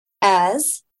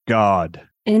as God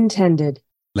intended.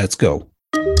 Let's go.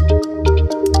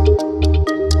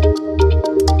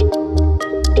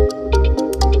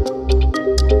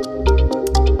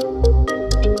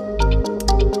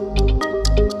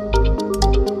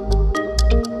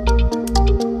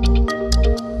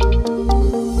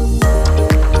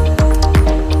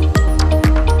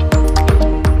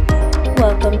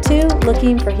 Welcome to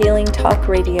Looking for Healing Talk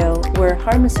Radio, where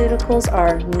pharmaceuticals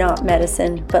are not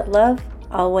medicine, but love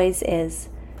always is.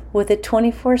 With a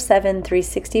 24/7,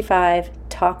 365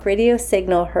 talk radio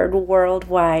signal heard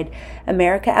worldwide,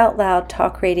 America Out Loud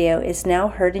Talk Radio is now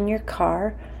heard in your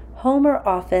car, home or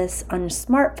office, on your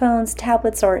smartphones,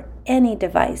 tablets, or any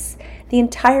device. The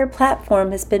entire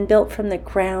platform has been built from the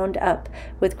ground up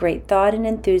with great thought and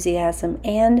enthusiasm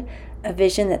and a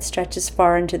vision that stretches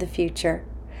far into the future.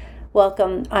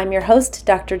 Welcome. I'm your host,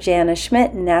 Dr. Jana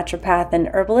Schmidt, naturopath and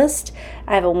herbalist.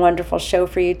 I have a wonderful show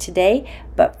for you today,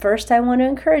 but first I want to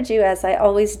encourage you, as I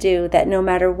always do, that no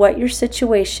matter what your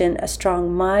situation, a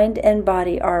strong mind and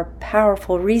body are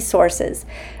powerful resources.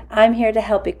 I'm here to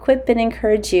help equip and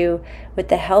encourage you with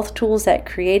the health tools that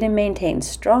create and maintain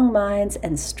strong minds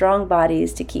and strong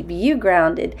bodies to keep you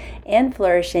grounded and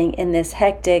flourishing in this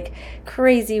hectic,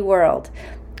 crazy world.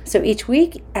 So each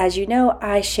week, as you know,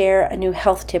 I share a new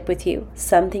health tip with you,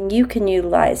 something you can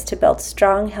utilize to build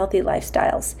strong, healthy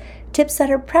lifestyles, tips that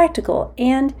are practical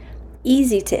and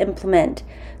easy to implement.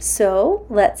 So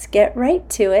let's get right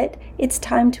to it. It's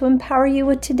time to empower you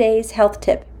with today's health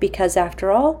tip, because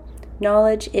after all,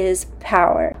 knowledge is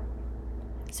power.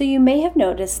 So you may have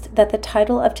noticed that the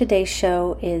title of today's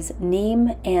show is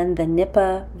Neem and the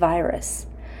Nipah virus.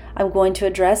 I'm going to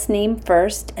address Neem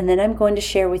first, and then I'm going to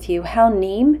share with you how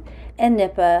Neem and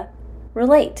Nipah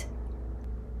relate.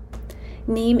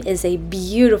 Neem is a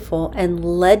beautiful and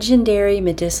legendary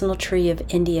medicinal tree of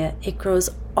India. It grows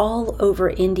all over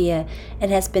India and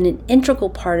has been an integral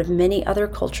part of many other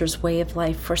cultures' way of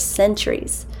life for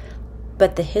centuries.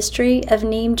 But the history of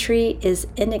Neem tree is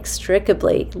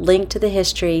inextricably linked to the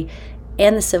history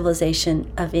and the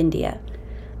civilization of India.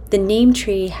 The neem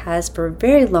tree has for a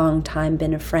very long time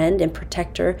been a friend and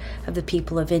protector of the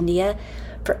people of India.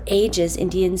 For ages,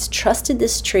 Indians trusted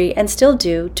this tree, and still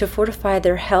do, to fortify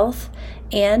their health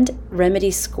and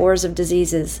remedy scores of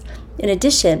diseases. In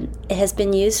addition, it has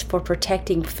been used for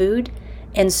protecting food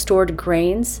and stored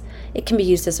grains. It can be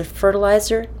used as a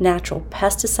fertilizer, natural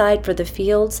pesticide for the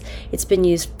fields. It's been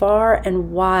used far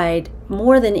and wide,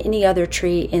 more than any other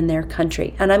tree in their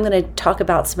country. And I'm going to talk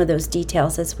about some of those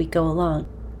details as we go along.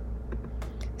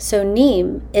 So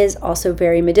Neem is also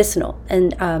very medicinal,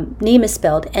 and Neem is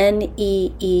spelled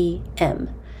N-E-E-M.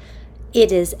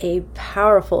 It is a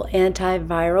powerful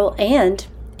antiviral and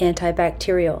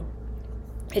antibacterial.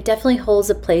 It definitely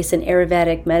holds a place in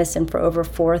Ayurvedic medicine for over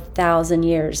 4,000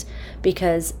 years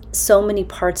because so many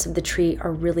parts of the tree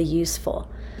are really useful.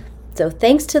 So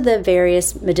thanks to the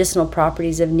various medicinal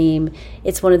properties of Neem,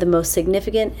 it's one of the most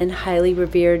significant and highly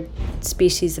revered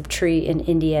species of tree in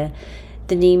India.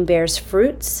 The neem bears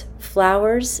fruits,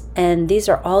 flowers, and these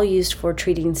are all used for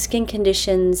treating skin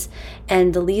conditions,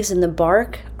 and the leaves and the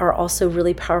bark are also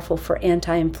really powerful for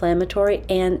anti-inflammatory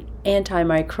and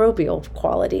antimicrobial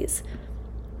qualities.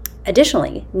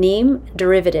 Additionally, neem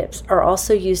derivatives are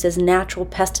also used as natural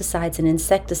pesticides and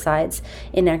insecticides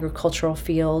in agricultural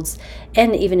fields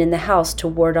and even in the house to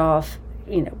ward off,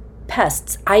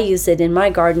 pests. I use it in my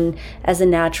garden as a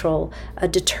natural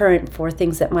deterrent for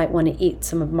things that might want to eat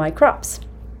some of my crops.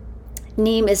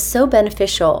 Neem is so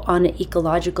beneficial on an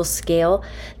ecological scale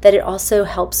that it also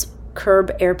helps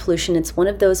curb air pollution. It's one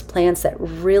of those plants that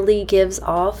really gives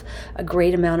off a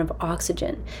great amount of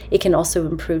oxygen. It can also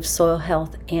improve soil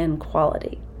health and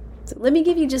quality. So let me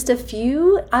give you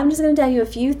I'm just going to tell you a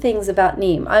few things about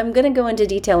Neem. I'm going to go into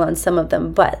detail on some of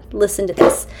them, but listen to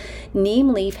this.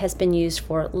 Neem leaf has been used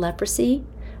for leprosy,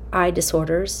 eye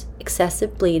disorders,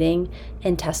 excessive bleeding,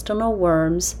 intestinal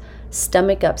worms,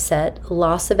 stomach upset,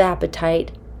 loss of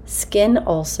appetite, skin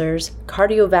ulcers,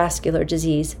 cardiovascular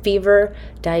disease, fever,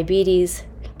 diabetes,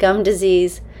 gum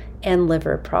disease, and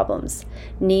liver problems.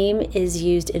 Neem is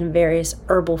used in various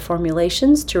herbal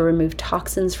formulations to remove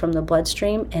toxins from the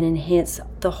bloodstream and enhance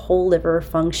the whole liver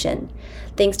function.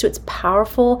 Thanks to its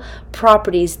powerful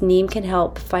properties, Neem can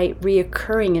help fight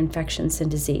recurring infections and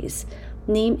disease.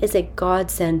 Neem is a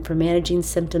godsend for managing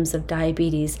symptoms of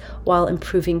diabetes while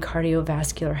improving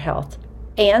cardiovascular health.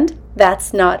 And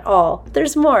that's not all.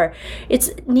 There's more.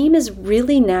 Neem is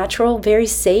really natural, very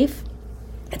safe.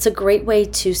 It's a great way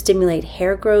to stimulate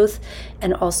hair growth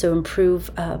and also improve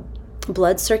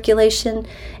blood circulation.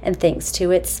 And thanks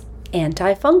to its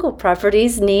antifungal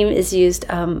properties, Neem is used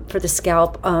for the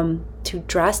scalp to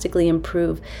drastically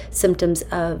improve symptoms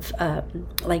of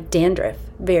like dandruff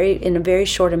in a very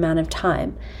short amount of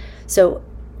time. So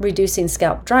reducing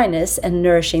scalp dryness and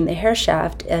nourishing the hair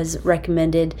shaft as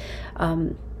recommended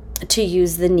to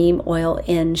use the neem oil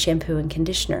in shampoo and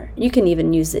conditioner. You can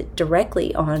even use it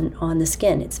directly on the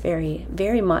skin. It's very,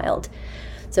 very mild.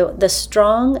 So the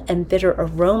strong and bitter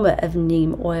aroma of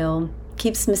neem oil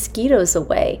keeps mosquitoes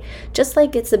away. Just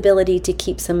like its ability to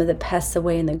keep some of the pests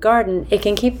away in the garden, it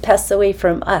can keep pests away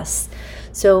from us.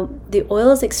 So the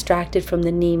oil is extracted from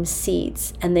the neem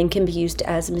seeds and then can be used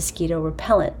as mosquito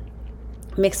repellent.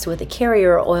 Mixed with a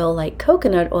carrier oil like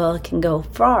coconut oil, it can go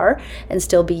far and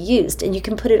still be used. And you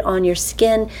can put it on your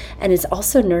skin, and it's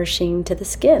also nourishing to the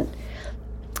skin.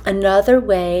 Another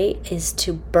way is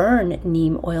to burn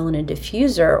neem oil in a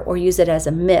diffuser or use it as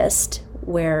a mist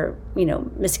where,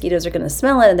 mosquitoes are going to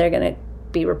smell it and they're going to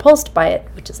be repulsed by it,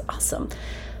 which is awesome.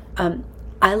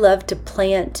 I love to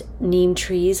plant neem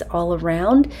trees all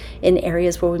around in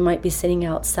areas where we might be sitting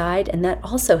outside, and that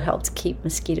also helps keep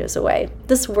mosquitoes away.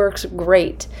 This works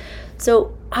great.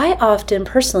 So I often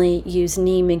personally use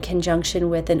neem in conjunction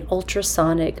with an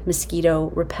ultrasonic mosquito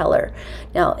repeller.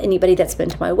 Now, anybody that's been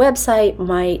to my website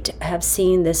might have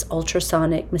seen this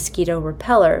ultrasonic mosquito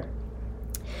repeller.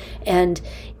 And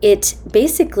it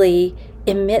basically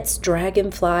emits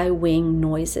dragonfly wing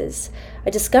noises.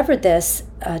 I discovered this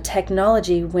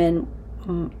technology when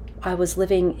I was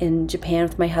living in Japan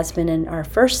with my husband and our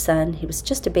first son. He was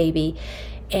just a baby,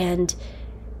 and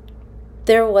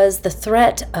there was the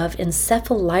threat of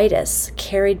encephalitis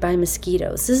carried by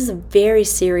mosquitoes. This is a very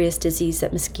serious disease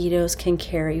that mosquitoes can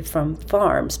carry from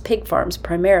farms, pig farms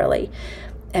primarily.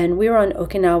 And we were on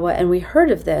Okinawa, and we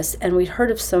heard of this, and we heard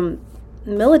of some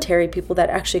military people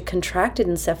that actually contracted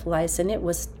encephalitis, and it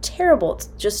was terrible. It's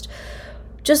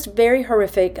just very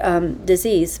horrific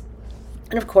disease.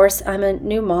 And of course, I'm a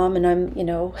new mom, and I'm,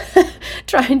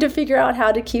 trying to figure out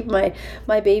how to keep my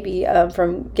baby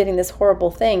from getting this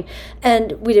horrible thing.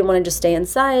 And we didn't want to just stay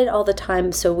inside all the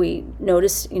time, so we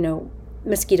noticed,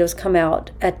 mosquitoes come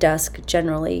out at dusk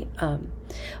generally.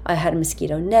 I had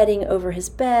mosquito netting over his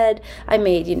bed. I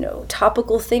made,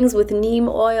 topical things with neem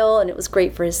oil, and it was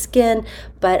great for his skin.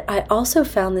 But I also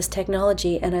found this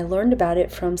technology, and I learned about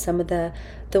it from some of the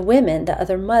women, the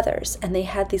other mothers, and they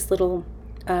had these little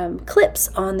clips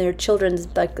on their children's,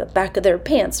 like the back of their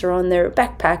pants or on their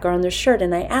backpack or on their shirt.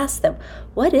 And I asked them,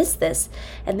 what is this?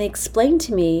 And they explained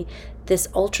to me this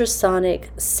ultrasonic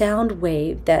sound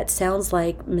wave that sounds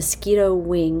like mosquito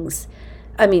wings.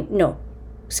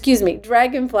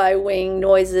 Dragonfly wing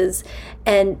noises.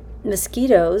 And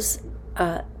mosquitoes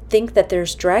think that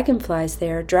there's dragonflies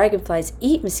there. Dragonflies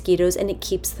eat mosquitoes, and it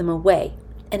keeps them away.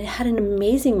 And it had an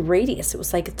amazing radius. It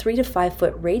was like a 3 to 5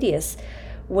 foot radius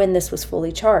when this was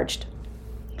fully charged.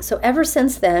 So ever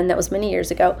since then, that was many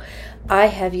years ago, I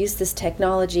have used this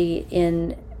technology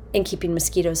in keeping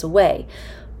mosquitoes away.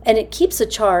 And it keeps a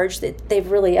charge.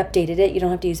 They've really updated it. You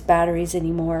don't have to use batteries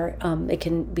anymore. It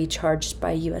can be charged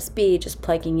by USB, just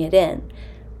plugging it in.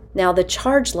 Now, the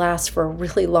charge lasts for a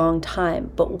really long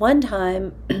time. But one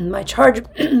time, my charge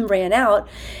ran out,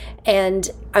 and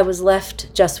I was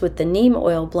left just with the neem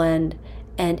oil blend,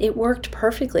 and it worked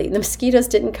perfectly. The mosquitoes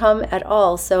didn't come at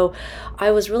all. So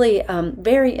I was really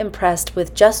very impressed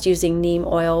with just using neem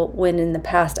oil, when in the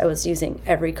past I was using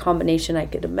every combination I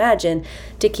could imagine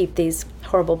to keep these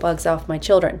horrible bugs off my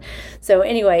children. So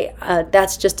anyway,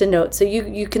 that's just a note. So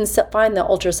you can find the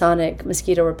ultrasonic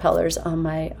mosquito repellers on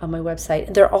my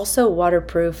website. They're also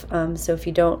waterproof. So if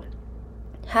you don't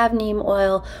have neem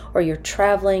oil or you're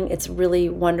traveling, it's really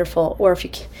wonderful. Or if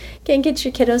you can't get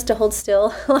your kiddos to hold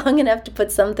still long enough to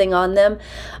put something on them,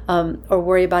 or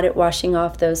worry about it washing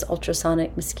off, those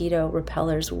ultrasonic mosquito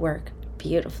repellers work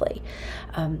beautifully.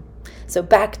 So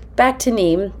back to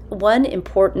neem. One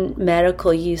important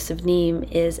medical use of neem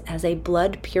is as a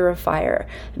blood purifier.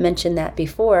 I mentioned that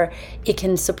before. It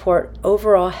can support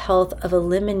overall health of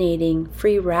eliminating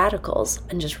free radicals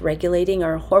and just regulating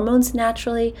our hormones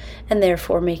naturally, and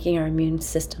therefore making our immune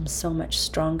system so much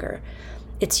stronger.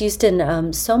 It's used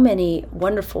in so many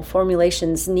wonderful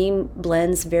formulations. Neem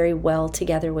blends very well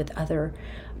together with other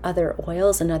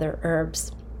oils and other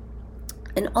herbs.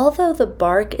 And although the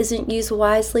bark isn't used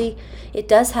wisely, it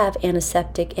does have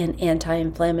antiseptic and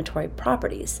anti-inflammatory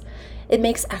properties. It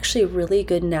makes actually really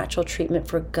good natural treatment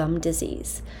for gum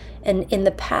disease. And in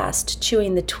the past,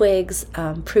 chewing the twigs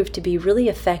proved to be really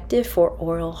effective for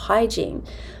oral hygiene.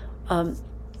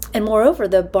 And moreover,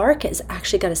 the bark has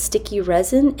actually got a sticky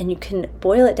resin, and you can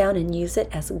boil it down and use it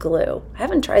as glue. I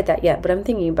haven't tried that yet, but I'm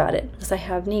thinking about it because I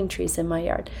have neem trees in my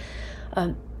yard.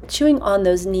 Chewing on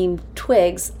those neem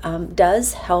twigs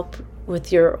does help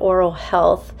with your oral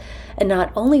health. And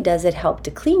not only does it help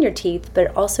to clean your teeth, but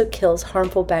it also kills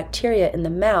harmful bacteria in the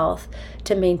mouth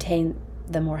to maintain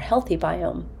the more healthy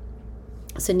biome.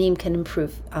 So Neem can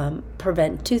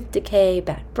prevent tooth decay,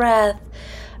 bad breath,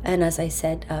 and as I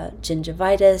said,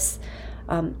 gingivitis.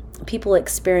 People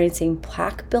experiencing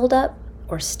plaque buildup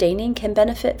or staining can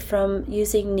benefit from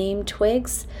using neem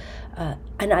twigs.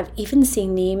 And I've even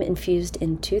seen neem infused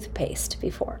in toothpaste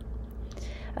before.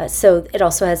 So it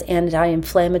also has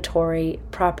anti-inflammatory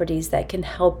properties that can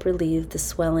help relieve the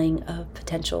swelling of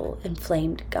potential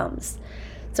inflamed gums.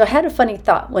 So I had a funny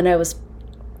thought when I was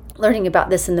learning about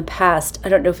this in the past. I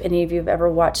don't know if any of you have ever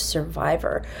watched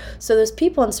Survivor. So those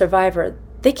people in Survivor,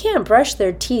 they can't brush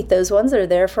their teeth. Those ones that are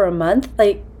there for a month,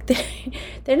 like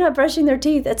they're not brushing their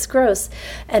teeth. It's gross.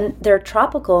 And they're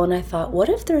tropical. And I thought, what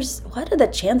are the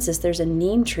chances there's a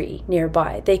neem tree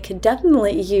nearby? They could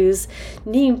definitely use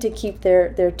neem to keep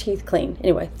their teeth clean.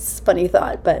 Anyway, it's a funny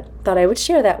thought, but thought I would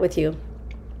share that with you.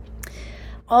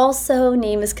 Also,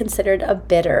 neem is considered a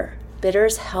bitter.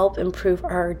 Bitters help improve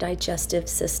our digestive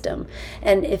system.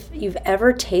 And if you've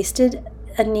ever tasted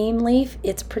a neem leaf,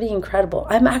 it's pretty incredible.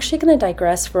 I'm actually going to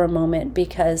digress for a moment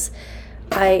because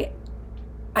I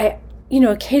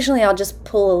occasionally I'll just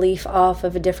pull a leaf off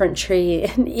of a different tree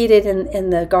and eat it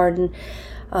in the garden.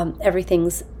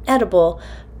 Everything's edible.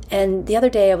 And the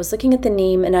other day I was looking at the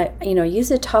neem, and I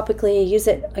use it topically, use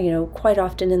it, quite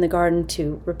often in the garden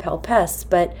to repel pests.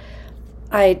 But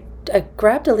I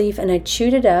grabbed a leaf and I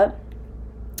chewed it up,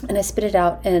 and I spit it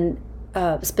out and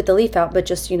spit the leaf out, but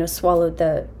just swallowed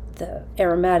the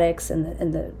aromatics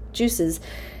and the juices.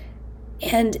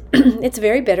 And it's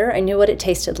very bitter. I knew what it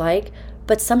tasted like,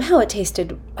 but somehow it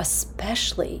tasted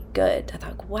especially good. I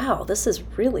thought, wow, this is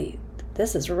really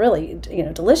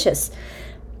delicious.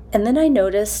 And then I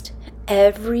noticed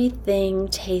everything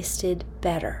tasted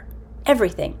better.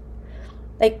 Everything.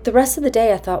 Like the rest of the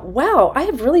day, I thought, wow, I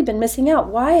have really been missing out.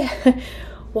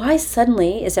 Why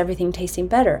suddenly is everything tasting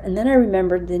better? And then I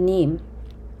remembered the neem.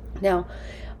 Now,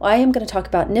 I am going to talk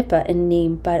about Nipah and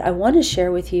neem, but I want to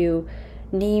share with you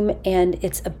neem and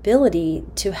its ability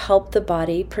to help the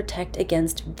body protect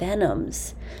against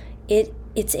venoms.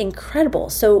 It's incredible.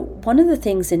 So one of the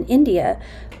things in India,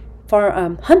 for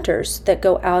hunters that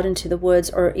go out into the woods,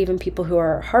 or even people who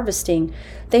are harvesting,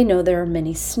 they know there are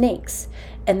many snakes,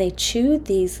 and they chew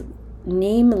these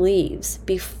neem leaves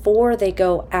before they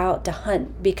go out to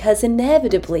hunt, because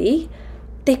inevitably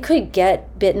they could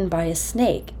get bitten by a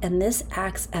snake, and this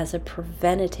acts as a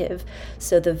preventative.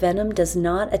 So the venom does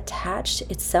not attach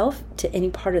itself to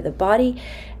any part of the body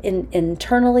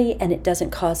internally, and it doesn't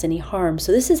cause any harm.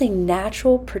 So this is a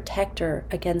natural protector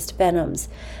against venoms.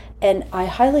 And I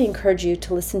highly encourage you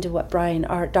to listen to what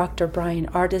Dr. Brian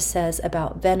Ardis says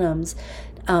about venoms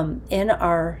in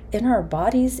our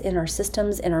bodies, in our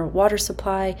systems, in our water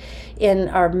supply, in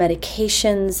our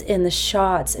medications, in the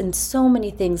shots, and so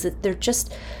many things that they're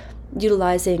just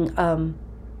utilizing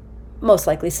most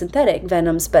likely synthetic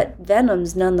venoms, but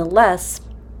venoms nonetheless.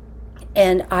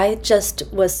 And I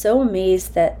just was so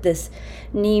amazed that this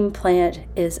neem plant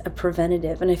is a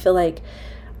preventative, and I feel like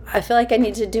I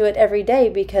need to do it every day,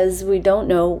 because we don't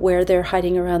know where they're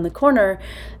hiding around the corner,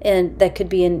 and that could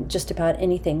be in just about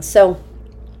anything. So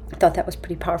I thought that was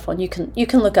pretty powerful, and you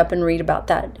can look up and read about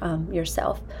that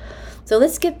yourself. So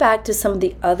let's get back to some of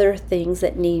the other things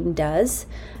that neem does.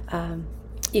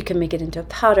 You can make it into a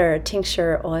powder, a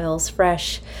tincture, oils,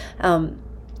 fresh, and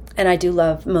I do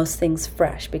love most things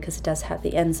fresh because it does have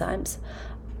the enzymes.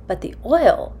 But the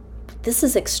oil, this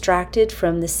is extracted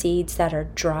from the seeds that are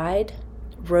dried,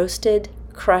 roasted,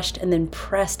 crushed, and then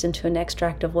pressed into an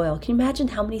extract of oil. Can you imagine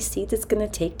how many seeds it's going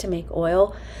to take to make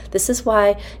oil? This is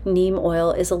why neem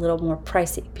oil is a little more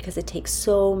pricey, because it takes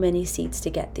so many seeds to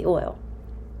get the oil.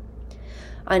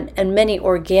 And many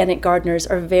organic gardeners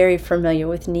are very familiar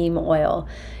with neem oil.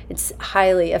 It's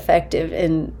highly effective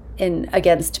in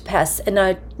against pests. And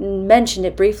I mentioned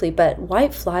it briefly, but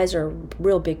white flies are a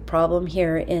real big problem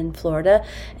here in Florida,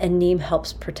 and neem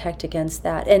helps protect against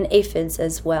that, and aphids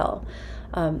as well.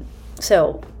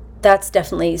 So that's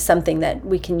definitely something that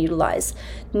we can utilize.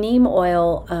 Neem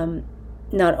oil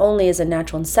not only is a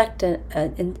natural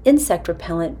insect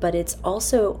repellent, but it's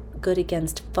also good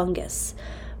against fungus,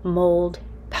 mold,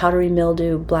 powdery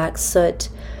mildew, black soot.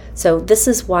 So this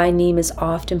is why neem is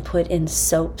often put in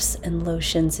soaps and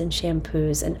lotions and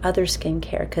shampoos and other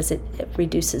skincare, because it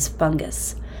reduces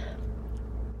fungus.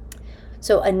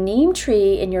 So a neem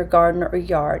tree in your garden or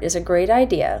yard is a great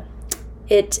idea.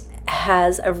 It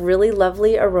has a really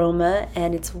lovely aroma,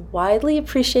 and it's widely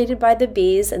appreciated by the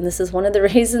bees, and this is one of the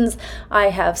reasons I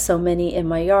have so many in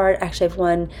my yard. Actually, I have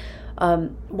one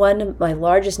One of my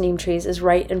largest neem trees is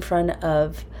right in front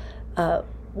of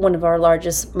one of our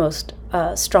largest, most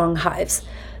strong hives.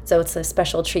 So it's a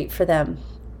special treat for them.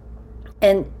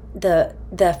 And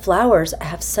the flowers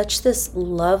have such this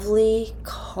lovely,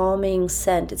 calming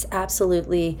scent. It's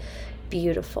absolutely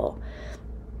beautiful.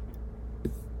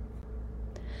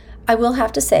 I will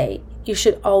have to say, you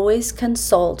should always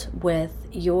consult with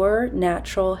your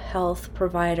natural health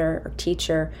provider or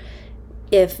teacher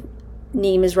if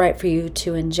neem is right for you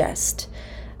to ingest,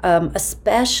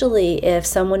 especially if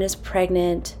someone is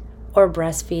pregnant or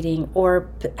breastfeeding or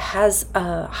has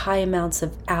high amounts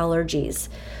of allergies.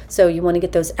 So you want to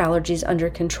get those allergies under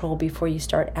control before you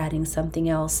start adding something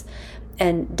else.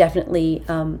 And definitely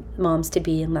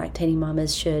moms-to-be and lactating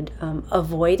mamas should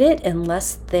avoid it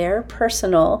unless their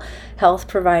personal health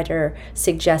provider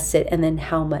suggests it, and then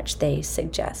how much they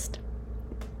suggest.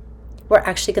 We're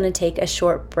actually going to take a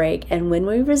short break, and when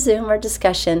we resume our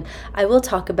discussion, I will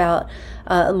talk about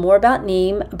more about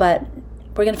Neem, but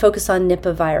we're going to focus on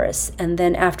Nipah virus, and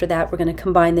then after that, we're going to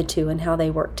combine the two and how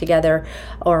they work together,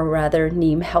 or rather,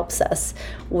 Neem helps us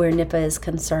where Nipah is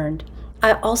concerned.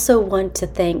 I also want to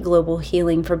thank Global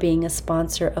Healing for being a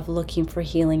sponsor of Looking for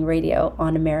Healing Radio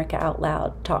on America Out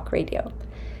Loud Talk Radio.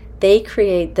 They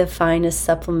create the finest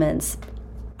supplements.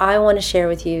 I want to share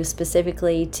with you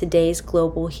specifically today's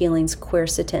Global Healing's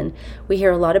quercetin. We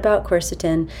hear a lot about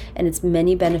quercetin and its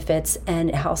many benefits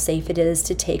and how safe it is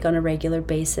to take on a regular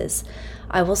basis.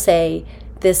 I will say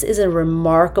this is a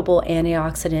remarkable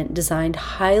antioxidant designed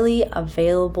highly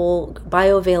available,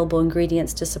 bioavailable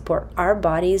ingredients to support our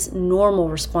body's normal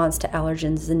response to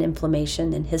allergens and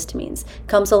inflammation and histamines.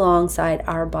 Comes alongside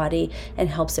our body and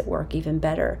helps it work even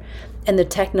better. And the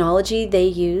technology they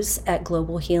use at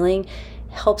Global Healing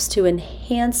helps to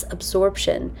enhance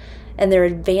absorption, and their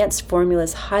advanced formula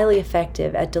is highly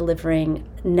effective at delivering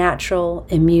natural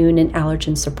immune and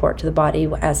allergen support to the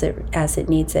body as it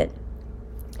needs it.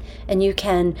 And you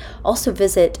can also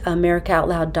visit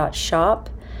americaoutloud.shop,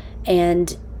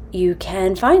 and you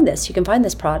can find this. You can find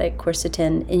this product,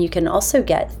 quercetin, and you can also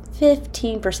get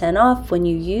 15% off when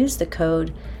you use the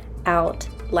code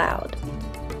OUTLOUD.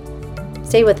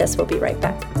 Stay with us. We'll be right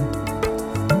back.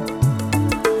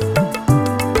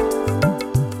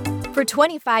 For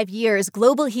 25 years,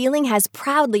 Global Healing has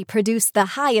proudly produced the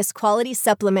highest quality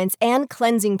supplements and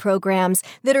cleansing programs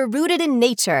that are rooted in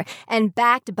nature and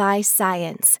backed by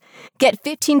science. Get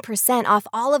 15% off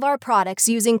all of our products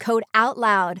using code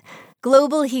OUTLOUD.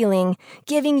 Global Healing,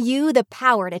 giving you the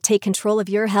power to take control of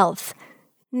your health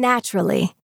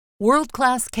naturally.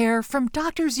 World-class care from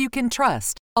doctors you can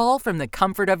trust, all from the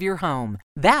comfort of your home.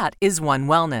 That is One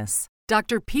Wellness.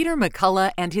 Dr. Peter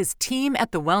McCullough and his team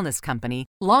at The Wellness Company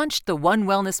launched the One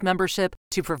Wellness membership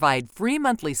to provide free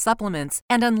monthly supplements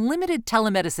and unlimited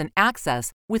telemedicine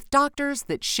access with doctors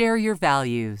that share your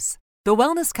values. The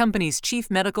Wellness Company's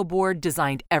Chief Medical Board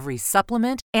designed every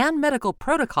supplement and medical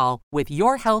protocol with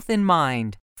your health in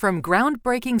mind. From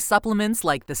groundbreaking supplements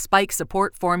like the Spike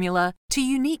Support Formula to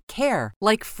unique care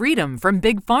like Freedom from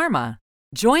Big Pharma.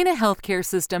 Join a healthcare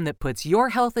system that puts your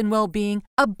health and well-being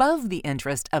above the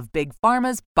interest of Big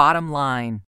Pharma's bottom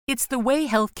line. It's the way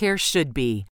healthcare should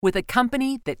be, with a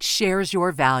company that shares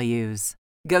your values.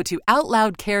 Go to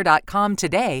OutLoudCare.com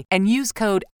today and use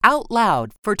code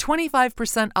OUTLOUD for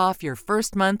 25% off your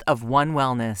first month of One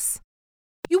Wellness.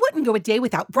 You wouldn't go a day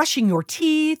without brushing your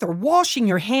teeth or washing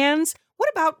your hands. What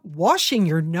about washing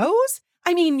your nose?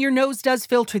 I mean, your nose does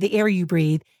filter the air you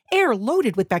breathe. Air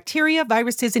loaded with bacteria,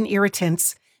 viruses, and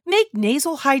irritants. Make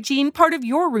nasal hygiene part of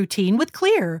your routine with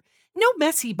Xlear. No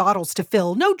messy bottles to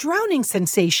fill, no drowning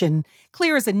sensation.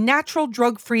 Xlear is a natural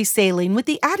drug-free saline with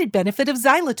the added benefit of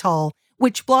xylitol,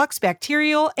 which blocks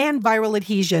bacterial and viral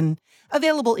adhesion.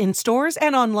 Available in stores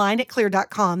and online at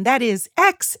Xlear.com. That is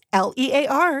XLEAR.com.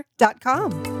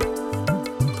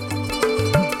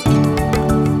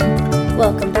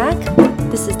 Welcome back.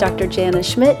 This is Dr. Jana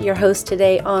Schmidt, your host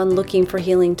today on Looking for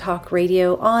Healing Talk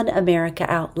Radio on America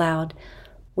Out Loud.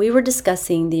 We were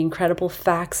discussing the incredible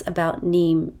facts about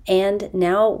Neem, and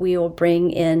now we will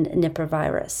bring in Nipah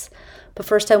virus. But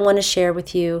first, I want to share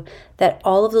with you that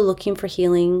all of the Looking for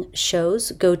Healing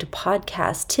shows go to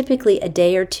podcast typically a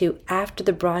day or two after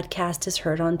the broadcast is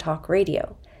heard on talk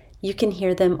radio. You can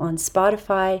hear them on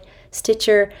Spotify,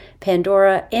 Stitcher,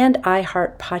 Pandora, and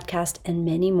iHeart Podcast, and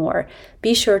many more.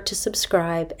 Be sure to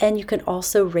subscribe, and you can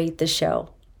also rate the show.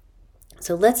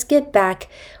 So let's get back.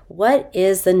 What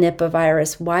is the Nipah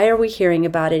virus? Why are we hearing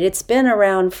about it? It's been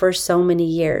around for so many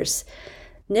years.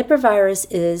 Nipah virus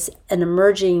is an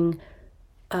emerging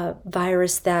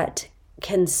virus that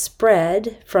can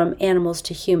spread from animals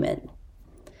to human.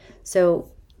 So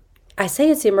I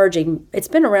say it's emerging. It's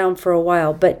been around for a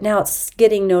while, but now it's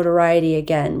getting notoriety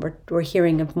again. We're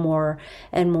hearing of more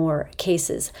and more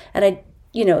cases. And I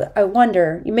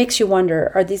wonder, it makes you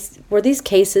wonder, were these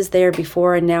cases there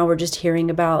before and now we're just hearing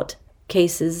about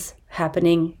cases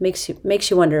happening? Makes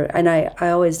you wonder. And I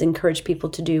always encourage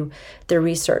people to do their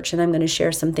research, and I'm going to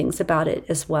share some things about it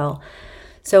as well.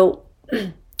 So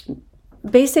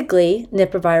basically,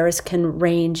 Nipah virus can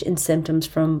range in symptoms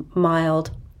from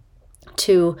mild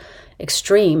to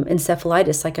extreme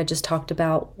encephalitis, like I just talked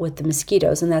about with the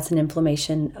mosquitoes, and that's an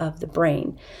inflammation of the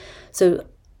brain. So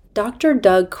Dr.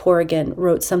 Doug Corrigan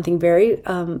wrote something very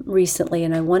recently,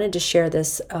 and I wanted to share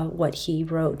this, what he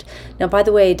wrote. Now, by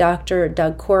the way, Dr.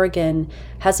 Doug Corrigan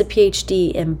has a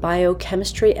PhD in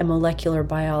biochemistry and molecular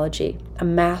biology, a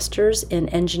master's in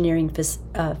engineering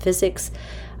physics,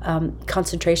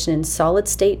 concentration in solid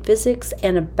state physics,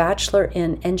 and a bachelor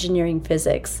in engineering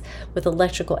physics with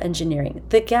electrical engineering.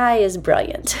 The guy is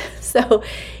brilliant. So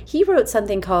he wrote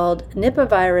something called Nipah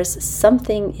virus,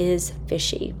 Something is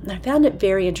Fishy. And I found it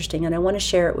very interesting, and I want to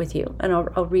share it with you. And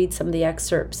I'll read some of the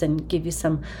excerpts and give you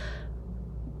some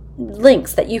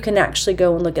links that you can actually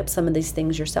go and look up some of these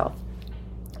things yourself.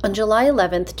 On July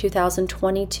 11th,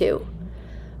 2022,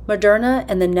 Moderna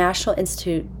and the National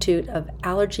Institute of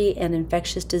Allergy and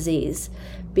Infectious Disease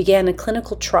began a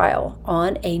clinical trial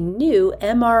on a new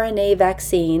mRNA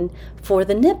vaccine for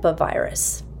the Nipah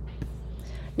virus.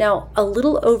 Now, a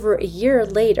little over a year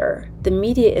later, the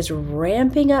media is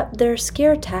ramping up their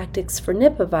scare tactics for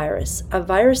Nipah virus, a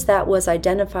virus that was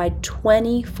identified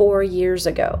 24 years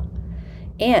ago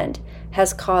and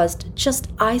has caused just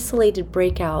isolated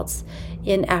breakouts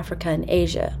in Africa and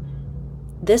Asia.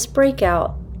 This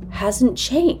breakout hasn't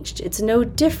changed. It's no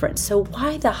different. So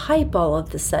why the hype all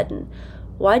of a sudden?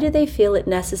 Why do they feel it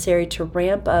necessary to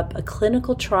ramp up a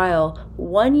clinical trial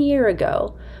 1 year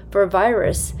ago for a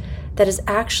virus that is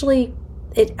actually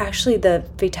the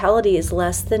fatality is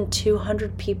less than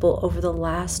 200 people over the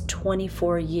last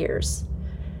 24 years?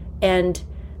 And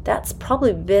that's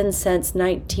probably been since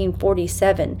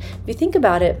 1947. If you think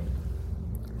about it,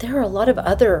 there are a lot of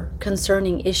other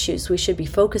concerning issues we should be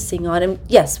focusing on. And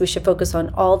yes, we should focus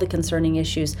on all the concerning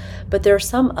issues, but there are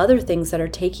some other things that are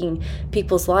taking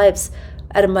people's lives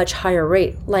at a much higher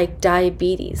rate, like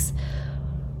diabetes.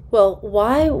 Well,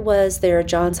 why was there a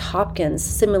Johns Hopkins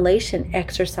simulation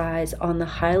exercise on the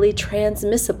highly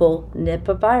transmissible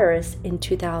Nipah virus in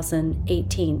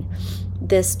 2018?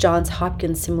 This Johns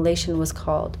Hopkins simulation was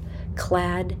called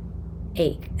CLADEX,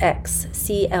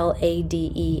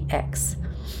 CLADEX.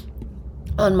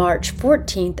 On March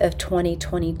 14th of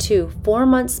 2022, 4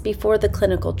 months before the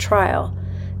clinical trial,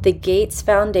 the Gates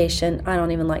Foundation, I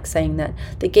don't even like saying that,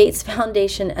 the Gates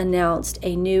Foundation announced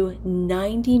a new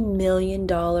 $90 million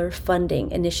funding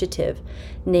initiative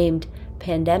named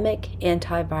Pandemic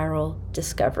Antiviral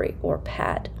Discovery, or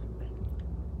PAD.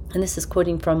 And this is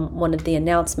quoting from one of the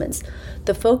announcements.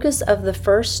 The focus of the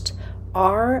first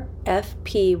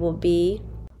RFP will be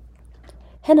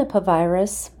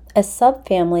Nipah a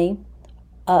subfamily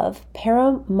of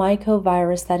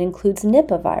paramycovirus that includes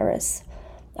Nipah virus,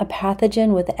 a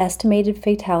pathogen with estimated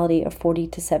fatality of 40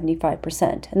 to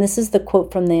 75%. And this is the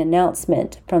quote from the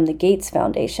announcement from the Gates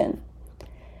Foundation.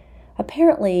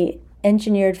 Apparently,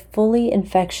 engineered fully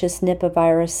infectious Nipah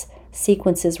virus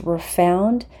sequences were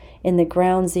found in the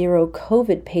ground zero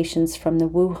COVID patients from the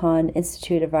Wuhan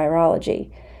Institute of Virology,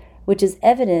 which is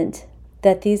evident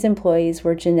that these employees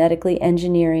were genetically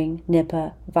engineering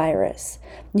Nipah virus.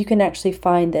 You can actually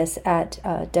find this at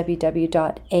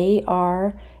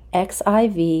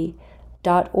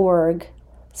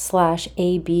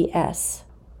www.arxiv.org/ABS.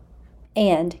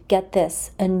 And get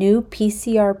this, a new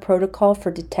PCR protocol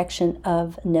for detection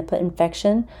of Nipah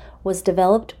infection was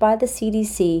developed by the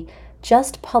CDC,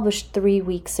 just published 3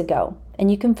 weeks ago. And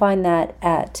you can find that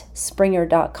at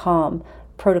springer.com,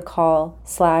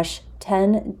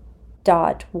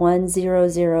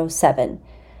 protocol/10.1007.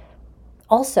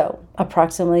 Also,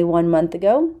 approximately 1 month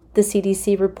ago, the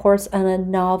CDC reports on a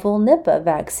novel Nipah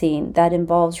vaccine that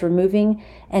involves removing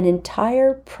an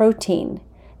entire protein,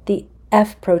 the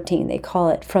F protein they call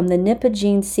it, from the Nipah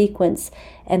gene sequence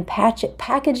and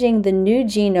packaging the new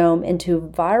genome into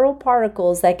viral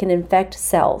particles that can infect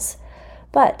cells.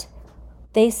 But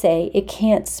they say it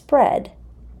can't spread,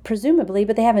 presumably,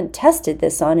 but they haven't tested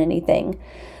this on anything.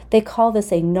 They call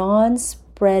this a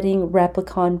non-spreading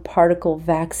replicon particle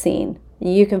vaccine.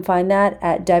 You can find that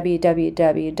at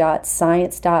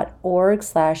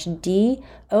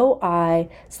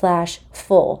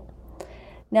www.science.org/DOI/full.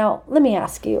 Now, let me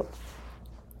ask you,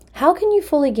 how can you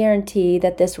fully guarantee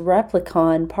that this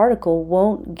replicon particle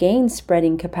won't gain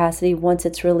spreading capacity once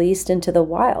it's released into the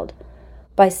wild?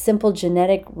 by simple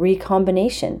genetic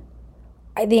recombination?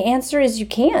 The answer is you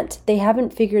can't. They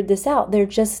haven't figured this out. They're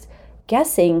just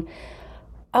guessing.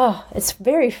 Oh, it's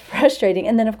very frustrating.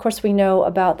 And then, of course, we know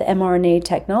about the mRNA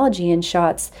technology in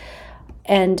shots,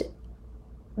 and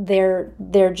they're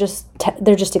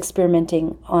just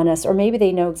experimenting on us. Or maybe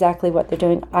they know exactly what they're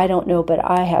doing. I don't know, but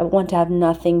I want to have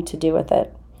nothing to do with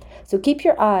it. So keep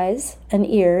your eyes and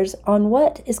ears on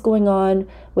what is going on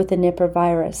with the Nipah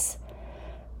virus.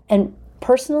 And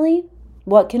personally,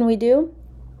 what can we do?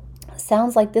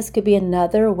 Sounds like this could be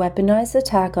another weaponized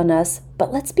attack on us,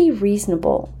 but let's be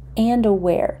reasonable and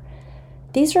aware.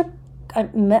 These are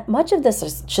much of this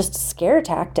is just a scare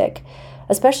tactic,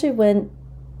 especially when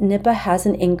Nipah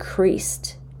hasn't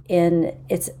increased in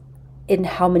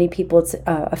how many people it's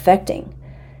affecting.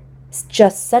 It's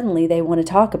just suddenly they want to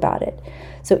talk about it.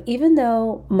 So even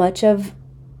though much of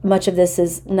this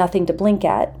is nothing to blink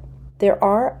at, there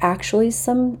are actually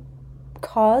some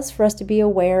cause for us to be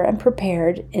aware and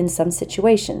prepared in some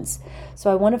situations. So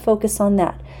I want to focus on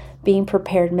that, being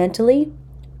prepared mentally,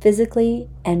 physically,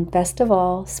 and best of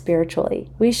all, spiritually.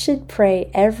 We should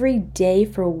pray every day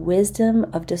for wisdom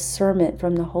of discernment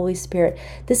from the Holy Spirit.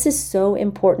 This is so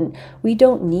important. We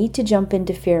don't need to jump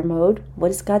into fear mode. What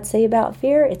does God say about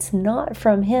fear? It's not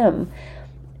from Him.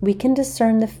 We can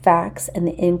discern the facts and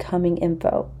the incoming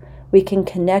info. We can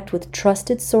connect with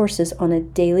trusted sources on a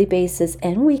daily basis,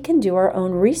 and we can do our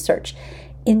own research.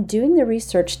 In doing the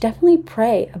research, definitely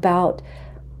pray about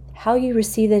how you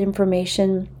receive that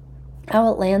information, how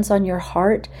it lands on your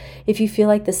heart. If you feel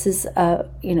like this is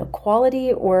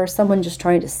quality or someone just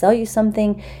trying to sell you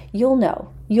something, you'll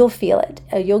know. You'll feel it.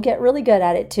 You'll get really good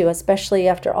at it too, especially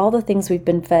after all the things we've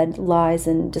been fed, lies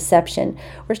and deception.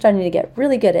 We're starting to get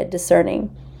really good at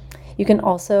discerning. You can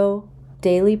also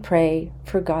daily pray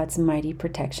for God's mighty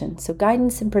protection. So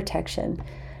guidance and protection.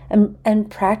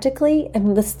 And practically,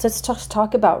 let's just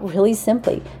talk about really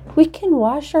simply, we can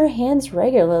wash our hands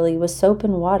regularly with soap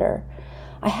and water.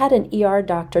 I had an ER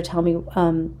doctor tell me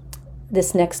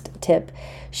this next tip.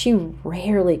 She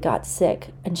rarely got sick,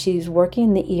 and she's working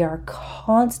in the ER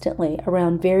constantly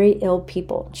around very ill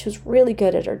people. She was really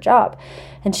good at her job.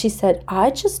 And she said,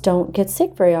 I just don't get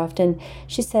sick very often.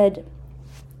 She said,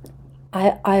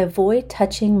 I avoid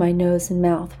touching my nose and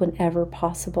mouth whenever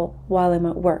possible while I'm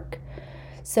at work.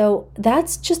 So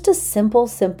that's just a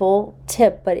simple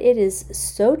tip, but it is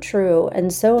so true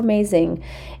and so amazing.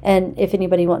 And if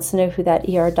anybody wants to know who that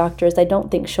ER doctor is, I don't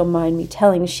think she'll mind me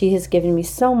telling. She has given me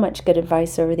so much good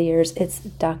advice over the years. It's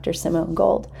Dr. Simone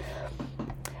Gold.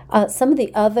 Some of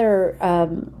the other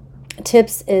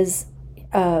tips is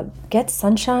get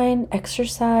sunshine,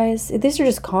 exercise. These are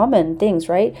just common things,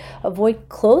 right? Avoid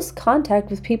close contact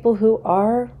with people who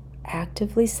are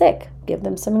actively sick. Give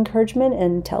them some encouragement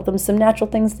and tell them some natural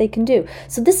things they can do.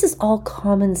 So this is all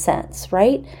common sense,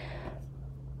 right?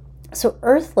 So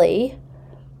earthly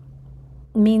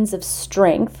means of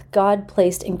strength, God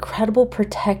placed incredible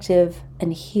protective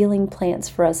and healing plants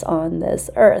for us on this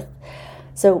earth.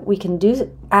 So we can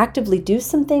actively do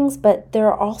some things, but there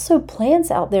are also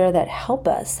plants out there that help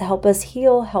us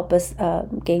heal, help us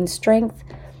gain strength.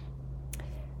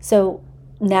 So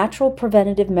natural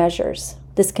preventative measures.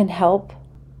 This can help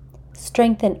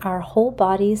strengthen our whole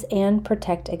bodies and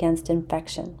protect against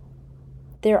infection.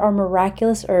 There are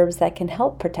miraculous herbs that can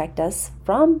help protect us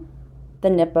from the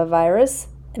Nipah virus,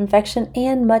 infection,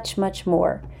 and much, much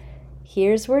more.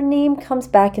 Here's where Neem comes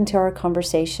back into our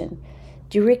conversation.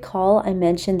 Do you recall I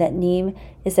mentioned that Neem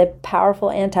is a powerful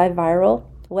antiviral?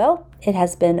 Well, it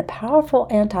has been a powerful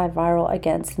antiviral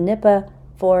against Nipah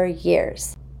for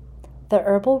years. The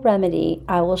herbal remedy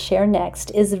I will share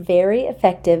next is very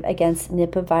effective against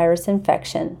Nipah virus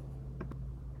infection,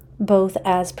 both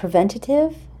as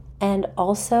preventative and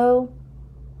also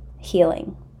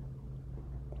healing.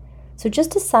 So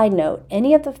just a side note,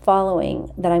 any of the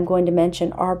following that I'm going to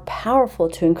mention are powerful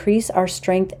to increase our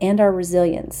strength and our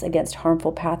resilience against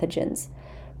harmful pathogens.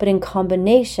 But in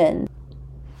combination,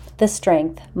 the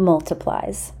strength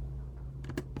multiplies.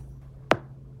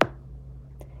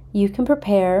 You can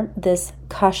prepare this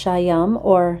kashayam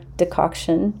or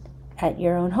decoction at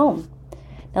your own home.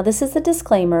 Now this is a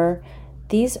disclaimer.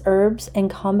 These herbs and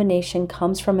combination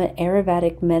comes from an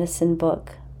Ayurvedic medicine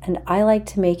book, and I like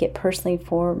to make it personally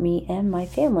for me and my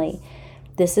family.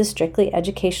 This is strictly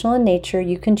educational in nature.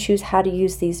 You can choose how to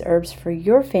use these herbs for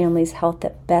your family's health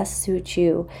that best suits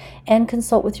you, and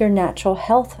consult with your natural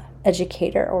health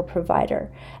educator or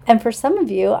provider. And for some of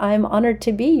you, I'm honored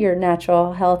to be your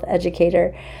natural health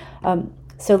educator.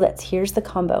 Here's the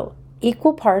combo.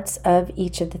 Equal parts of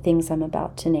each of the things I'm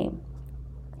about to name.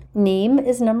 Neem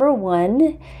is number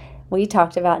 1. We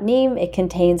talked about Neem. It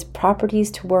contains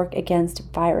properties to work against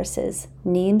viruses.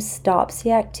 Neem stops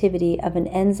the activity of an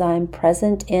enzyme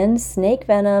present in snake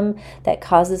venom that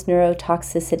causes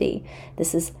neurotoxicity.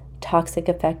 This is toxic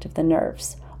effect of the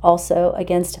nerves. Also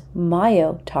against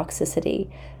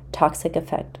myotoxicity, toxic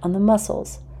effect on the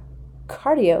muscles.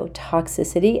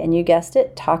 Cardiotoxicity, and you guessed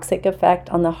it, toxic effect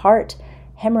on the heart.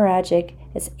 Hemorrhagic,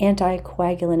 its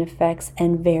anticoagulant effects,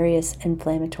 and various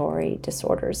inflammatory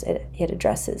disorders it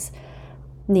addresses.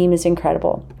 Neem is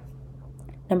incredible.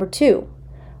 Number 2,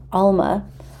 alma.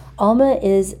 Alma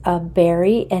is a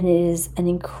berry, and it is an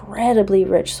incredibly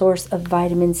rich source of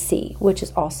vitamin C, which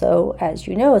is also, as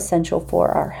you know, essential for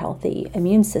our healthy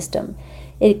immune system.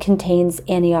 It contains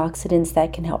antioxidants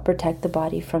that can help protect the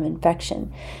body from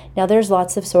infection. Now, there's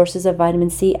lots of sources of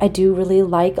vitamin C. I do really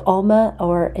like alma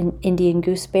or an Indian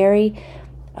gooseberry.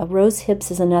 Rose hips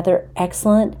is another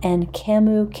excellent, and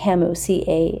camu,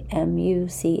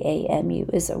 C-A-M-U,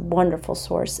 is a wonderful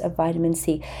source of vitamin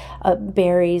C.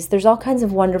 Berries, there's all kinds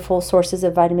of wonderful sources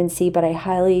of vitamin C, but I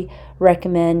highly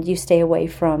recommend you stay away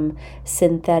from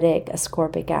synthetic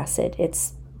ascorbic acid.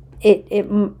 It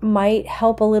might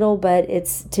help a little, but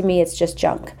to me it's just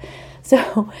junk.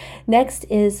 So next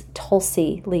is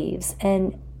tulsi leaves,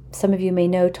 and some of you may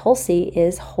know Tulsi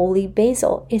is holy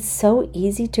basil. It's so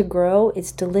easy to grow,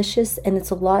 it's delicious, and it's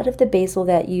a lot of the basil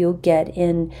that you'll get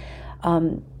in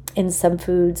some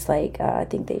foods, like I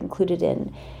think they included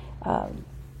in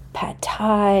pad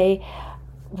thai.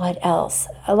 What else?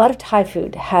 A lot of Thai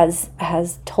food has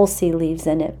Tulsi leaves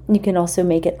in it. You can also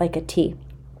make it like a tea.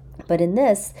 But in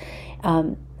this,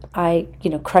 I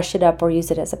crush it up or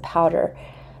use it as a powder.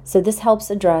 So this helps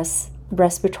address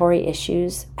respiratory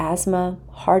issues, asthma,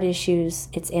 heart issues.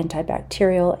 It's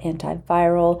antibacterial,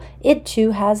 antiviral. It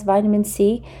too has vitamin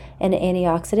C and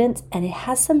antioxidants, and it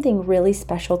has something really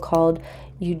special called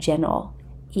eugenol,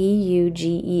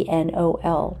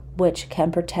 eugenol, which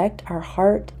can protect our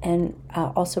heart and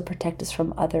also protect us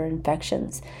from other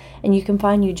infections. And you can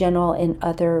find eugenol in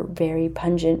other very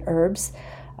pungent herbs.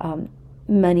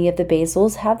 Many of the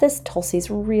basils have this. Tulsi's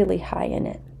really high in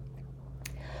it.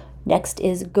 Next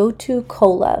is gotu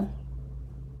kola,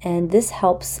 and this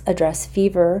helps address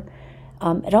fever.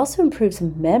 It also improves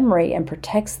memory and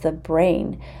protects the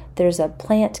brain. There's a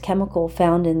plant chemical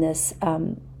found in this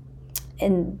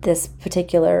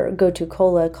particular gotu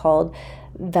kola called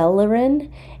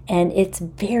valerin, and it's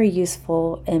very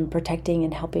useful in protecting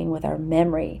and helping with our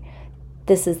memory.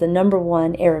 This is the number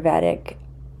 1 Ayurvedic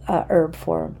herb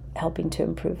for helping to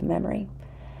improve memory.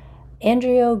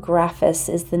 Andrographis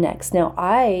is the next. Now,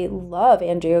 I love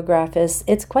Andrographis.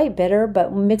 It's quite bitter,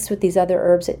 but mixed with these other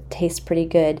herbs, it tastes pretty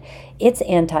good. It's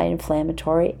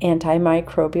anti-inflammatory,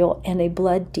 antimicrobial, and a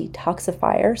blood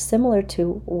detoxifier, similar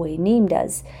to what Neem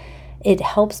does. It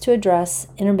helps to address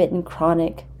intermittent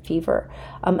chronic fever.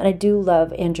 And I do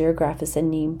love Andrographis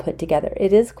and Neem put together.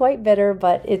 It is quite bitter,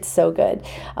 but it's so good.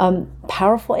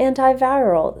 Powerful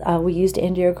antiviral. We used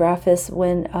Andrographis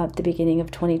when at the beginning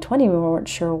of 2020, we weren't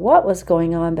sure what was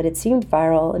going on, but it seemed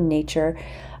viral in nature.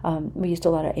 We used a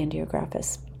lot of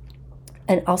Andrographis.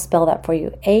 And I'll spell that for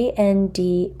you.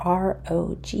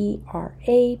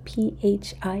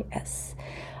 Andrographis.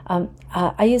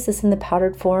 I use this in the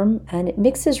powdered form, and it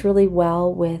mixes really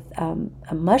well with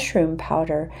a mushroom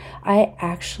powder. I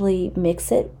actually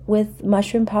mix it with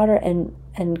mushroom powder and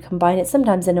combine it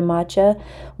sometimes in a matcha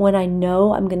when I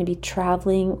know I'm going to be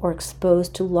traveling or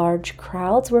exposed to large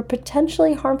crowds where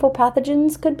potentially harmful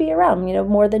pathogens could be around,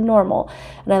 more than normal.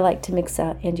 And I like to mix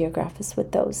Andrographis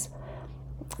with those.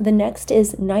 The next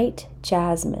is night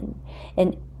jasmine.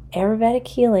 And Ayurvedic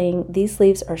healing, these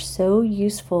leaves are so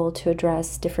useful to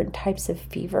address different types of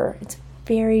fever. It's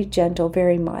very gentle,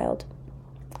 very mild.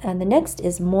 And the next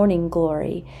is morning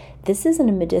glory. This isn't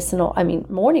a medicinal,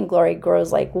 morning glory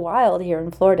grows like wild here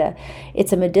in Florida.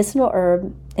 It's a medicinal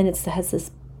herb, and it has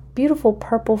this beautiful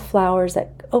purple flowers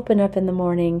that open up in the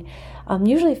morning.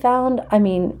 Usually found,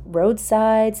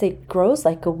 roadsides. It grows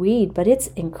like a weed, but it's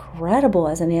incredible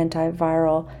as an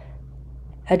antiviral,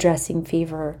 addressing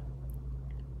fever,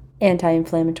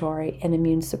 anti-inflammatory, and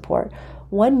immune support.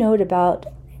 One note about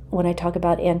when I talk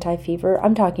about anti-fever,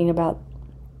 I'm talking about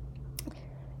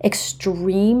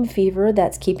extreme fever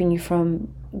that's keeping you from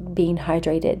being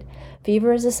hydrated.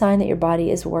 Fever is a sign that your body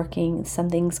is working,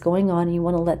 something's going on, and you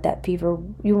want to let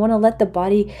the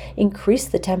body increase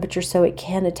the temperature so it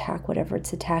can attack whatever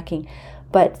it's attacking.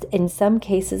 But in some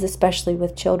cases, especially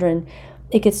with children,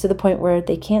 it gets to the point where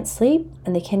they can't sleep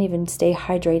and they can't even stay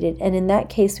hydrated. And in that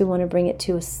case, we want to bring it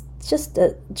to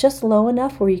just low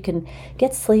enough where you can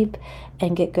get sleep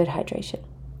and get good hydration.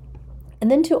 And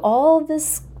then to all of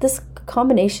this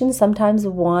combination, sometimes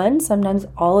one, sometimes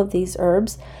all of these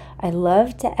herbs, I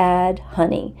love to add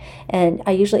honey. And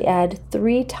I usually add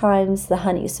 3 times the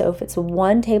honey. So if it's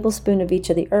 1 tablespoon of each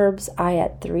of the herbs, I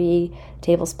add 3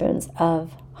 tablespoons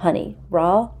of honey,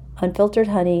 raw, unfiltered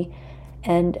honey.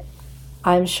 And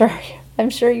I'm sure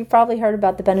you probably heard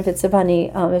about the benefits of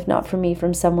honey, if not from me,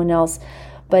 from someone else.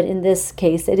 But in this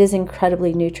case, it is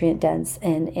incredibly nutrient dense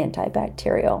and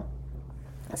antibacterial.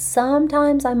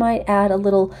 Sometimes I might add a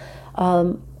little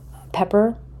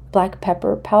black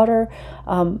pepper powder,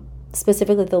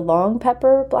 specifically the long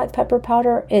pepper, black pepper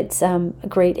powder. It's a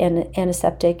great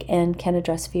antiseptic and can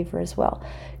address fever as well.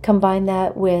 Combine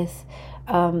that with,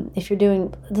 if you're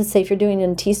doing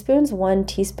in teaspoons, 1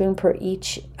 teaspoon per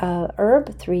each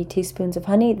herb, 3 teaspoons of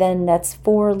honey, then that's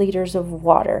 4 liters of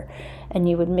water. And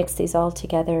you would mix these all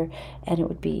together and it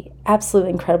would be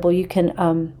absolutely incredible. You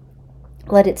can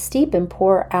let it steep and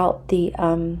pour out the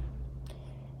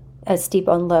steep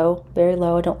on low, very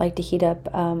low. I don't like to heat up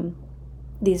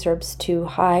these herbs too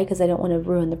high because I don't want to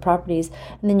ruin the properties.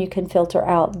 And then you can filter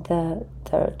out the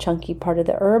chunky part of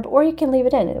the herb, or you can leave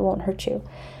it in. It won't hurt you.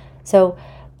 So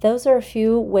those are a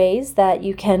few ways that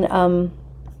you can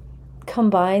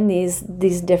combine these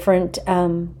different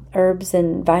herbs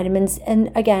and vitamins.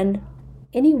 And again,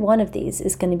 any one of these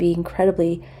is going to be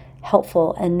incredibly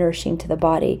helpful and nourishing to the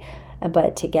body.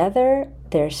 But together,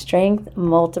 their strength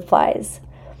multiplies.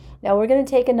 Now we're going to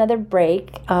take another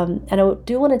break, and I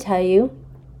do want to tell you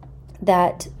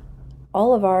that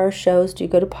all of our shows do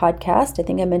go to podcast. I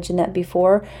think I mentioned that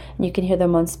before, and you can hear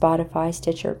them on Spotify,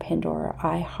 Stitcher, Pandora,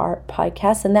 iHeart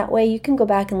Podcasts, and that way you can go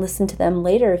back and listen to them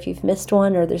later if you've missed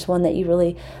one or there's one that you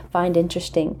really find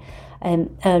interesting.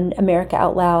 And America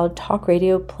Out Loud Talk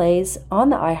Radio plays on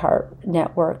the iHeart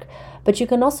network. But you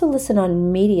can also listen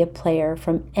on Media Player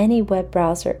from any web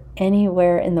browser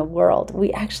anywhere in the world.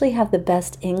 We actually have the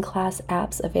best in-class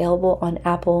apps available on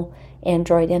Apple,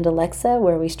 Android, and Alexa,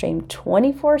 where we stream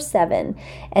 24/7.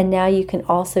 And now you can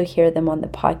also hear them on the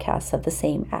podcasts of the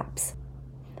same apps.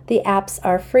 The apps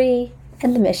are free,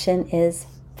 and the mission is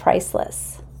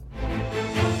priceless.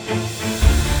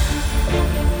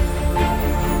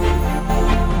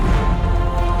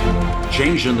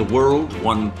 Changing the world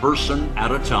one person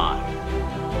at a time.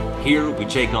 Here we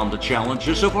take on the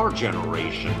challenges of our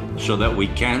generation so that we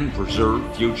can preserve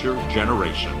future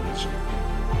generations.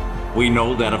 We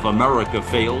know that if America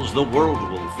fails, the world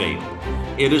will fail.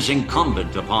 It is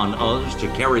incumbent upon us to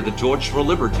carry the torch for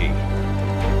liberty.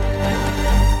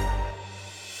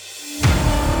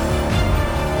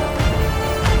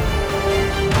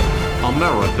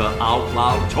 America Out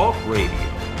Loud Talk Radio.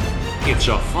 It's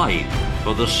a fight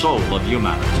for the soul of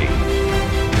humanity.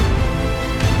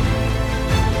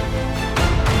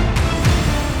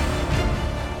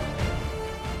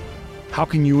 How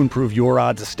can you improve your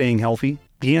odds of staying healthy?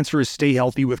 The answer is stay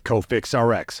healthy with Cofix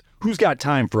RX. Who's got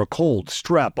time for a cold,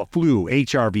 strep, a flu,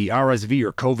 HRV, RSV,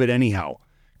 or COVID anyhow?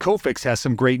 Cofix has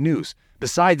some great news.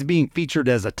 Besides being featured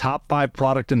as a top 5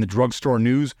 product in the drugstore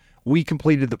news, we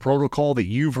completed the protocol that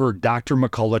you've heard Dr.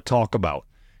 McCullough talk about.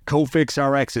 Cofix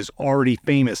RX is already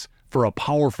famous for a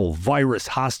powerful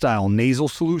virus-hostile nasal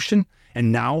solution,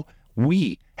 and now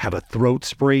we have a throat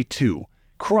spray too.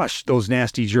 Crush those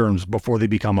nasty germs before they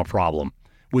become a problem.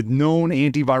 With known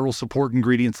antiviral support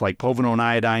ingredients like povidone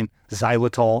iodine,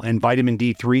 xylitol, and vitamin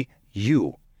D3,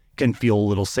 you can feel a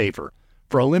little safer.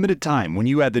 For a limited time, when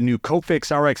you add the new Cofix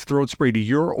RX throat spray to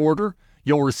your order,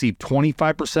 you'll receive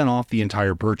 25% off the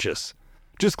entire purchase.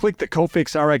 Just click the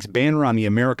Cofix RX banner on the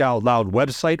America Out Loud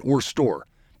website or store.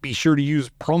 Be sure to use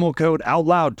promo code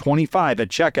OUTLOUD25 at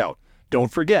checkout.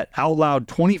 Don't forget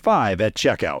OUTLOUD25 at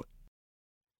checkout.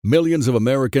 Millions of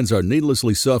Americans are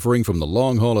needlessly suffering from the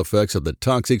long-haul effects of the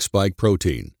toxic spike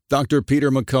protein. Dr. Peter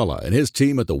McCullough and his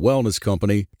team at the Wellness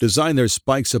Company designed their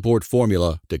spike support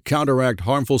formula to counteract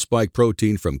harmful spike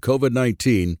protein from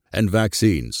COVID-19 and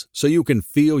vaccines so you can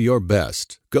feel your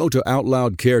best. Go to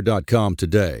OutLoudCare.com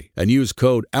today and use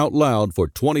code OUTLOUD for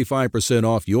 25%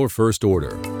 off your first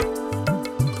order.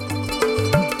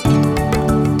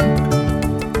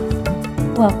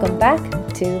 Welcome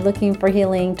back to Looking for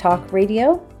Healing Talk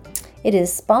Radio. It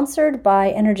is sponsored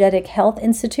by Energetic Health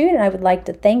Institute, and I would like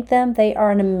to thank them. They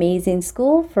are an amazing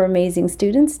school for amazing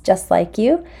students just like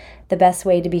you. The best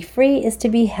way to be free is to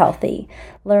be healthy.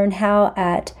 Learn how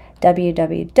at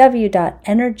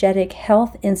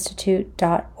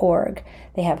www.energetichealthinstitute.org.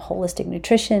 They have holistic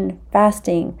nutrition,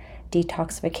 fasting,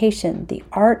 detoxification, the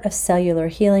art of cellular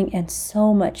healing, and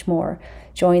so much more.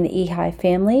 Join the EHI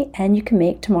family, and you can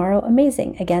make tomorrow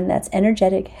amazing. Again, that's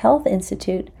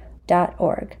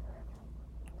energetichealthinstitute.org.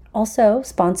 Also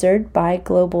sponsored by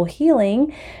Global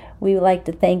Healing. We would like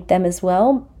to thank them as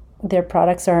well. Their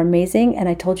products are amazing, and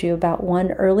I told you about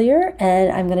one earlier,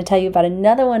 and I'm going to tell you about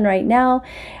another one right now.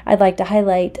 I'd like to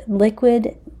highlight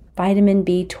liquid vitamin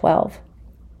B12.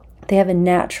 They have a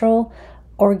natural,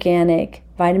 organic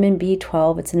vitamin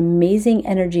B12. It's an amazing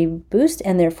energy boost,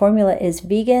 and their formula is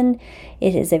vegan.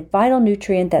 It is a vital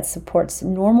nutrient that supports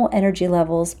normal energy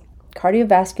levels,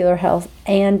 cardiovascular health,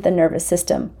 and the nervous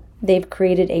system. They've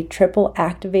created a triple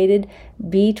activated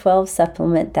B12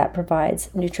 supplement that provides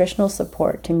nutritional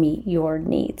support to meet your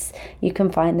needs. You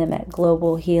can find them at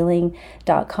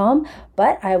globalhealing.com,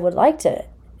 but I would like to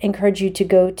encourage you to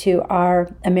go to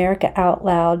our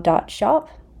americaoutloud.shop,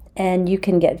 and you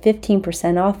can get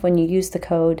 15% off when you use the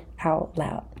code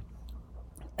OUTLOUD.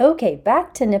 Okay,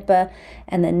 back to Nipah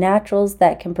and the naturals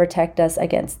that can protect us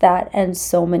against that and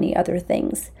so many other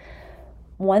things.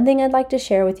 One thing I'd like to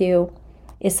share with you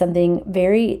is something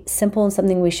very simple and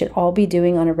something we should all be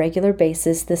doing on a regular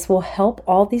basis. This will help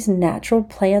all these natural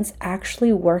plants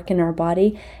actually work in our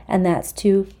body, and that's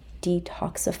to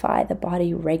detoxify the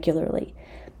body regularly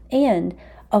and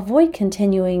avoid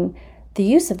continuing the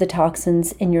use of the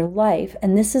toxins in your life.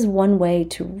 And this is one way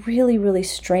to really, really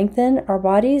strengthen our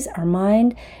bodies, our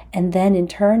mind, and then in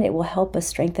turn, it will help us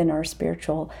strengthen our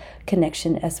spiritual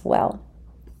connection as well.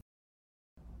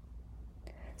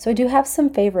 So I do have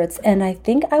some favorites, and I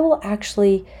think I will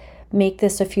actually make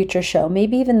this a future show.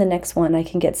 Maybe even the next one, I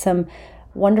can get some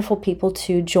wonderful people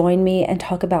to join me and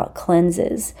talk about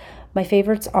cleanses. My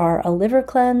favorites are a liver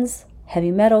cleanse,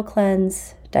 heavy metal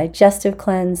cleanse, digestive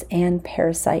cleanse, and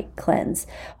parasite cleanse.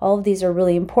 All of these are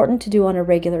really important to do on a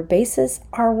regular basis.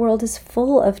 Our world is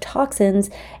full of toxins,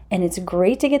 and it's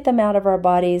great to get them out of our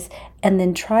bodies and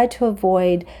then try to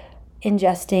avoid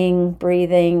ingesting,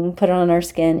 breathing, put on our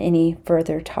skin any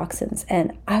further toxins.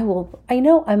 And I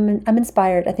know I'm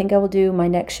inspired. I think I will do my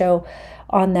next show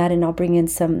on that, and I'll bring in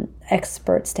some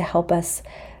experts to help us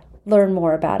learn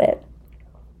more about it.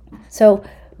 So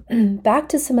back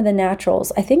to some of the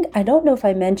naturals. I don't know if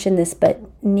I mentioned this, but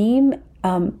Neem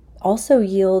also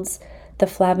yields the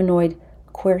flavonoid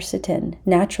quercetin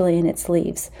naturally in its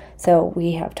leaves. So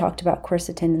we have talked about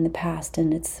quercetin in the past,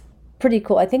 and it's pretty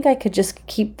cool. I think I could just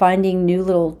keep finding new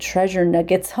little treasure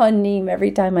nuggets on Neem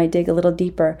every time I dig a little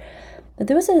deeper. But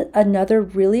there was another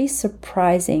really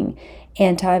surprising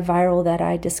antiviral that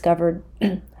I discovered.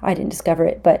 I didn't discover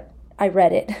it, but I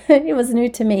read it. It was new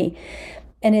to me.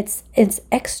 And it's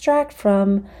extract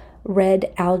from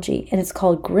red algae, and it's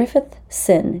called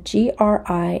Griffithsin,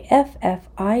 Griffithsin,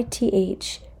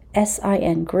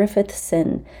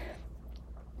 Griffithsin.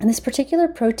 And this particular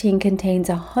protein contains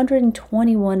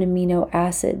 121 amino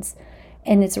acids,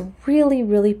 and it's really,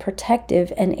 really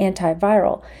protective and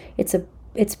antiviral.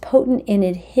 It's potent in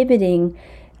inhibiting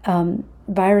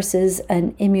viruses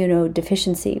and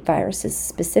immunodeficiency viruses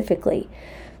specifically.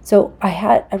 So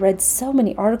I read so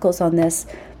many articles on this.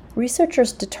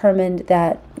 Researchers determined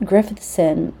that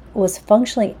Griffithsin was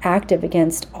functionally active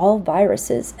against all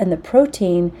viruses, and the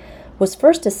protein was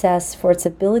first assessed for its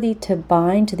ability to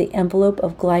bind to the envelope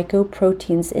of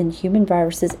glycoproteins in human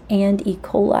viruses and E.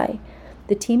 coli.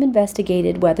 The team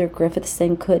investigated whether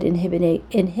Griffithsin could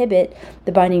inhibit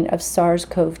the binding of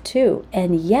SARS-CoV-2,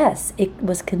 and yes, it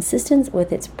was consistent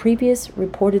with its previous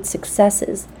reported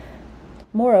successes.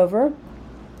 Moreover,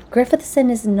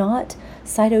 Griffithsin is not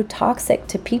cytotoxic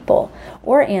to people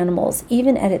or animals,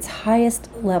 even at its highest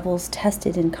levels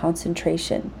tested in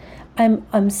concentration.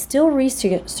 I'm still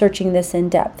researching this in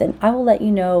depth, and I will let you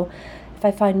know if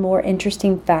I find more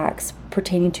interesting facts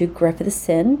pertaining to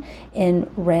Griffithsin in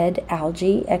red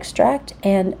algae extract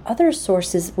and other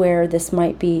sources where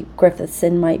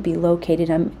Griffithsin might be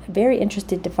located. I'm very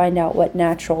interested to find out what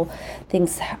natural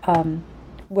things,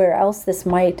 where else this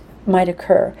might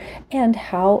occur, and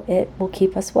how it will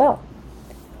keep us well.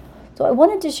 So I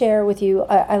wanted to share with you,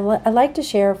 I like to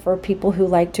share for people who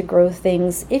like to grow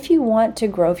things. If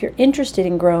you're interested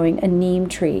in growing a neem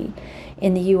tree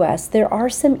in the U.S., there are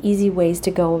some easy ways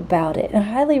to go about it, and I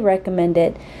highly recommend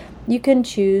it. You can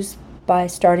choose by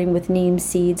starting with neem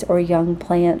seeds or young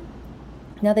plant.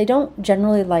 Now, they don't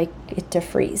generally like it to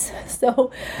freeze,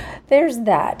 so there's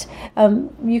that.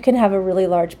 You can have a really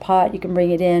large pot, you can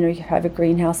bring it in, or you have a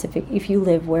greenhouse if you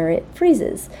live where it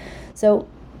freezes. So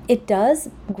it does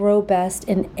grow best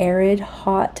in arid,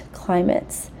 hot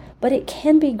climates, but it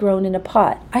can be grown in a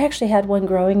pot. I actually had one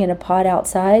growing in a pot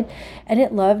outside, and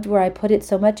it loved where I put it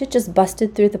so much it just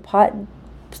busted through the pot,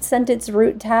 sent its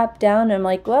root tap down, and I'm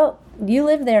like, well, you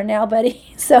live there now, buddy.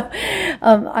 So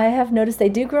I have noticed they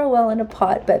do grow well in a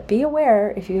pot, but be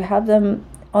aware if you have them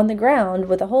on the ground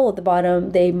with a hole at the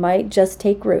bottom, they might just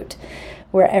take root.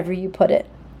 wherever you put it.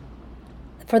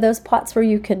 For those pots where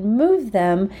you can move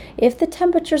them, if the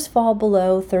temperatures fall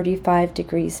below 35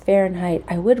 degrees Fahrenheit,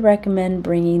 I would recommend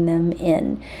bringing them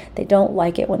in. They don't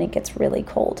like it when it gets really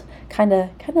cold, kind of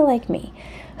like me.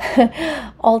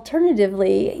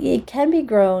 Alternatively, it can be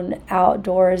grown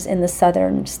outdoors in the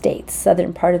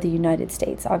southern part of the United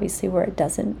States, obviously where it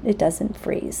doesn't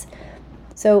freeze.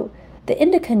 So the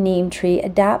indica neem tree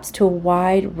adapts to a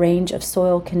wide range of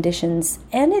soil conditions,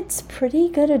 and it's pretty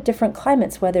good at different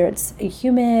climates, whether it's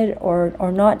humid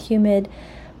or not humid.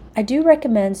 I do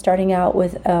recommend starting out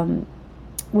with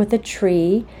a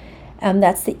tree.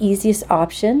 That's the easiest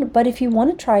option. But if you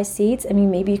want to try seeds,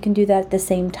 maybe you can do that at the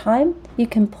same time. You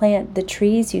can plant the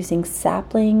trees using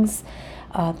saplings.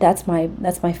 That's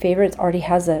my favorite. It already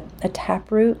has a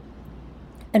taproot.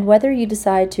 And whether you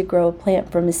decide to grow a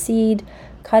plant from a seed,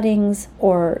 cuttings,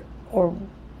 or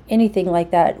anything like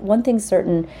that, one thing's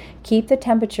certain: keep the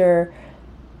temperature,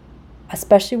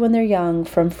 especially when they're young,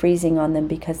 from freezing on them,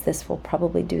 because this will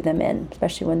probably do them in,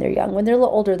 especially when they're young. When they're a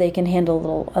little older, they can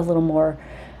handle a little more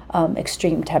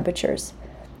extreme temperatures.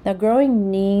 Now, growing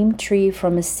neem tree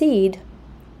from a seed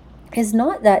is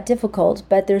not that difficult,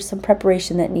 but there's some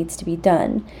preparation that needs to be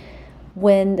done.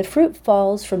 When the fruit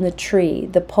falls from the tree,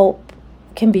 the pulp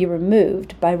can be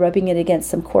removed by rubbing it against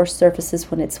some coarse surfaces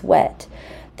when it's wet.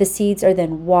 The seeds are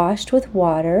then washed with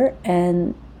water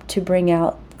and to bring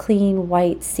out clean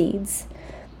white seeds.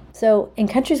 So in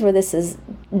countries where this is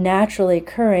naturally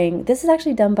occurring, this is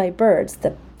actually done by birds.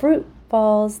 The fruit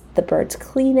falls, the birds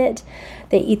clean it,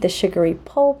 they eat the sugary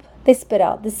pulp, they spit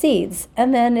out the seeds,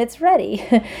 and then it's ready.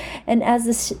 And as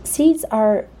the seeds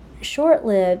are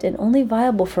short-lived and only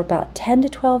viable for about 10 to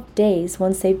 12 days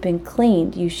once they've been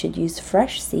cleaned, you should use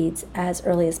fresh seeds as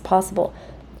early as possible.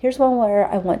 Here's one where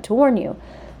I want to warn you.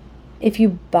 If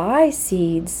you buy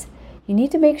seeds, you need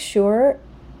to make sure,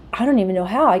 I don't even know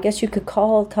how, I guess you could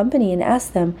call a company and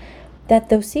ask them that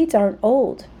those seeds aren't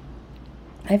old.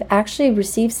 I've actually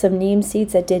received some neem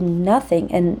seeds that did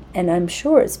nothing, and I'm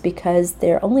sure it's because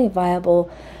they're only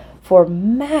viable for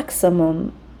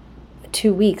maximum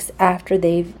 2 weeks after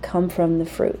they've come from the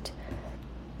fruit.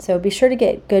 So be sure to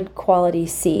get good quality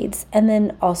seeds, and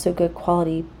then also good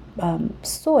quality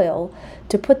soil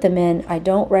to put them in. I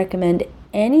don't recommend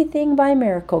anything by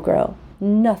Miracle-Gro.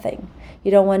 Nothing. You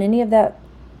don't want any of that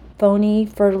phony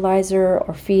fertilizer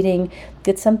or feeding.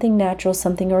 Get something natural,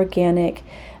 something organic,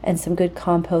 and some good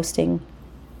composting.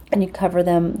 And you cover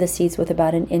the seeds with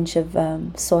about an inch of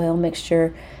soil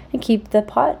mixture, and keep the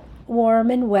pot warm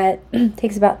and wet.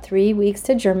 Takes about 3 weeks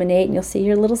to germinate, and you'll see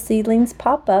your little seedlings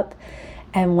pop up.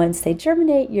 And once they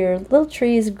germinate, your little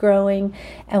tree is growing.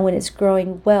 And when it's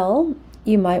growing well,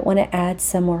 you might want to add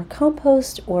some more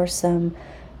compost or some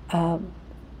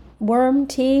worm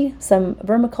tea, some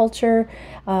vermiculture,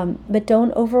 but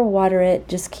don't overwater it.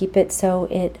 Just keep it so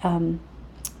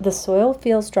the soil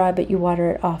feels dry, but you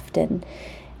water it often.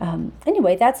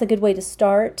 Anyway, that's a good way to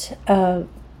start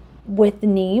with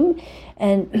neem.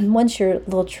 And once your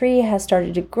little tree has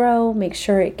started to grow, make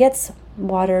sure it gets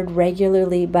watered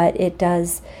regularly, but it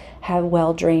does have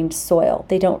well-drained soil.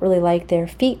 They don't really like their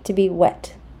feet to be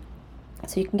wet.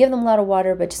 So you can give them a lot of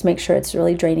water, but just make sure it's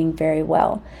really draining very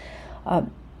well.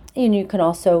 And you can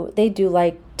also, they do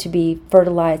like to be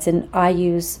fertilized, and I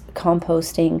use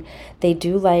composting. They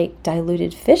do like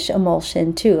diluted fish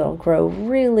emulsion too. It'll grow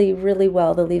really, really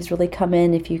well. The leaves really come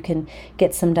in if you can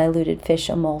get some diluted fish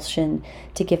emulsion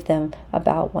to give them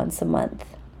about once a month.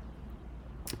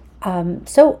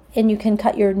 And you can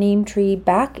cut your neem tree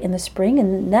back in the spring,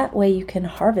 and that way you can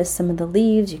harvest some of the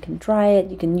leaves, you can dry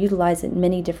it, you can utilize it in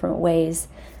many different ways.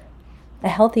 A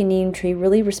healthy neem tree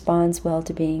really responds well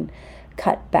to being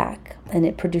cut back, and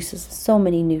it produces so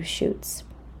many new shoots.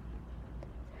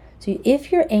 So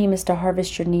if your aim is to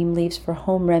harvest your neem leaves for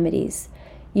home remedies,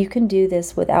 you can do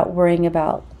this without worrying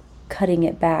about cutting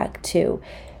it back too.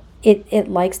 It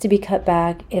likes to be cut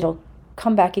back. It'll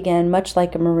come back again, much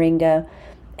like a moringa,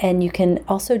 and you can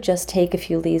also just take a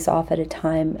few leaves off at a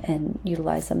time and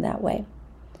utilize them that way.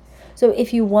 So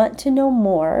if you want to know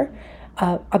more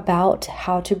about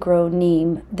how to grow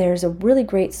neem, there's a really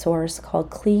great source called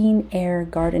Clean Air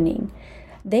Gardening.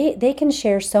 They can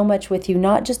share so much with you,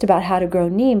 not just about how to grow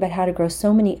neem, but how to grow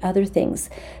so many other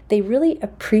things. They really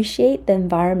appreciate the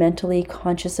environmentally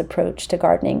conscious approach to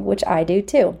gardening, which I do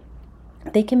too.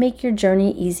 They can make your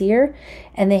journey easier,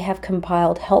 and they have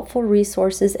compiled helpful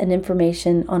resources and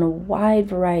information on a wide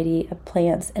variety of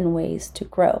plants and ways to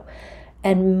grow.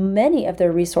 And many of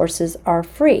their resources are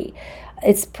free.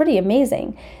 It's pretty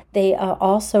amazing. They are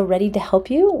also ready to help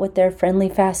you with their friendly,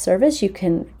 fast service. You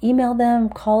can email them,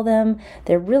 call them.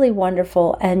 They're really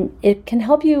wonderful, and it can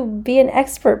help you be an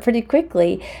expert pretty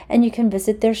quickly. And you can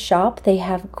visit their shop. They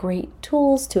have great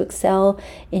tools to excel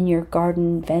in your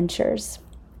garden ventures.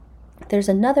 There's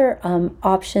another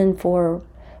option for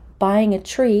buying a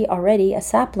tree already, a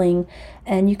sapling,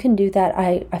 and you can do that.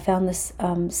 I found this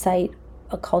site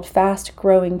called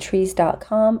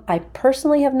fastgrowingtrees.com. I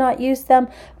personally have not used them,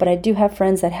 but I do have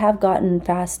friends that have gotten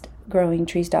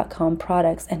fastgrowingtrees.com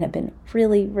products and have been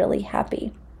really, really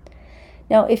happy.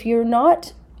 Now, if you're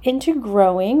not into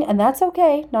growing, and that's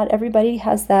okay, not everybody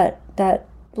has that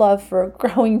love for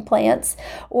growing plants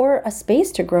or a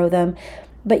space to grow them,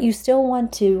 but you still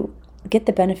want to get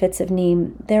the benefits of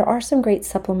Neem. There are some great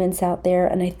supplements out there,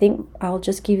 and I think I'll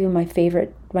just give you my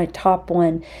top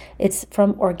one. It's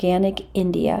from Organic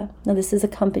India. Now, this is a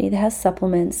company that has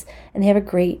supplements, and they have a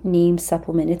great Neem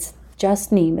supplement. It's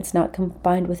just Neem. It's not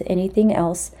combined with anything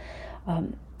else.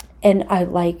 And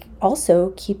I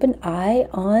also keep an eye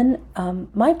on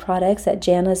my products at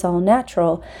Jana's All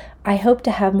Natural. I hope to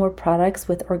have more products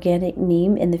with organic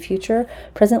neem in the future.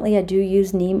 Presently, I do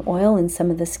use neem oil in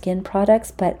some of the skin products,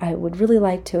 but I would really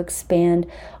like to expand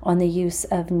on the use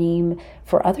of neem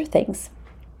for other things.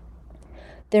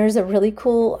 There's a really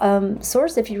cool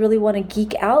source if you really want to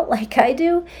geek out like I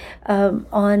do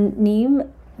on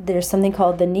neem. There's something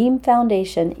called the Neem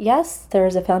Foundation. Yes, there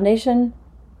is a foundation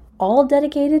all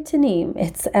dedicated to neem.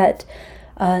 It's at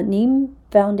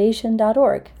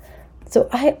neemfoundation.org. So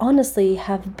I honestly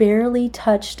have barely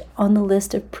touched on the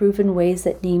list of proven ways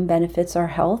that neem benefits our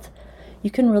health. You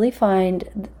can really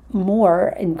find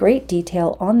more in great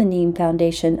detail on the Neem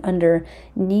Foundation under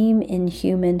Neem in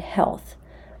Human Health.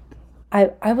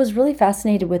 I was really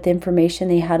fascinated with the information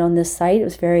they had on this site. It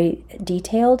was very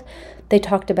detailed. They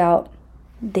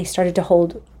started to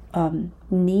hold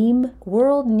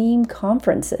World Neem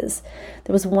conferences.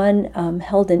 There was one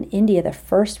held in India. The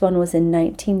first one was in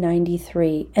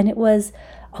 1993, and it was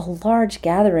a large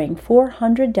gathering.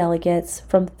 400 delegates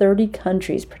from 30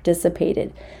 countries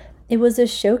participated. It was a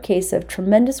showcase of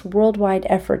tremendous worldwide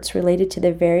efforts related to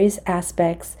the various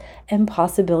aspects and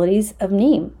possibilities of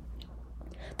neem.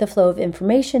 The flow of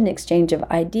information, exchange of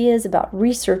ideas about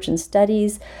research and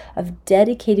studies of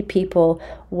dedicated people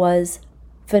was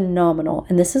phenomenal,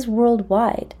 and this is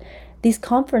worldwide. These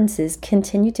conferences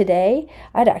continue today.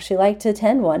 I'd actually like to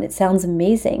attend one. It sounds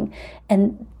amazing.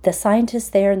 And the scientists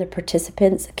there and the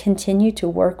participants continue to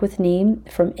work with neem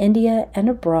from India and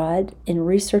abroad in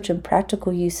research and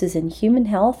practical uses in human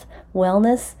health,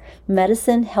 wellness,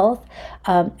 medicine, health,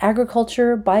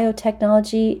 agriculture,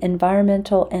 biotechnology,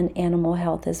 environmental, and animal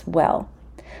health as well.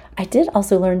 I did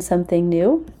also learn something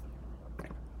new.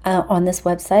 On this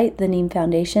website, the Neem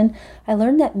Foundation, I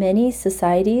learned that many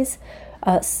societies,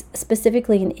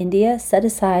 specifically in India, set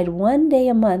aside one day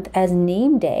a month as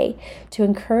Neem Day to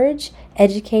encourage,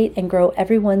 educate, and grow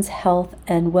everyone's health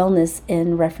and wellness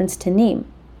in reference to neem.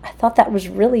 I thought that was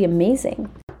really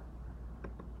amazing.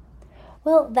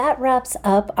 Well, that wraps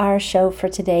up our show for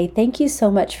today. Thank you so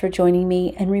much for joining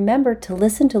me, and remember to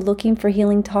listen to Looking for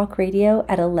Healing Talk Radio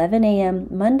at 11 a.m.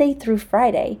 Monday through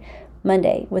Friday.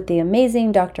 Monday with the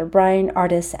amazing Dr. Brian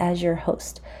Artis as your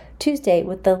host. Tuesday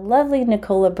with the lovely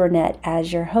Nicola Burnett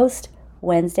as your host.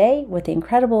 Wednesday with the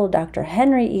incredible Dr.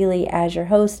 Henry Ely as your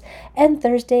host. And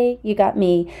Thursday, you got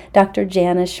me, Dr.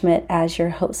 Jana Schmidt as your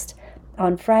host.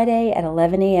 On Friday at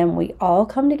 11 a.m., we all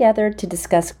come together to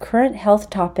discuss current health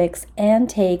topics and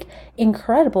take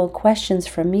incredible questions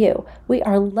from you. We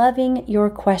are loving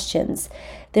your questions.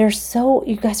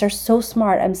 You guys are so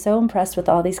smart. I'm so impressed with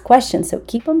all these questions. So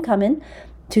keep them coming.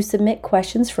 To submit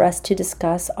questions for us to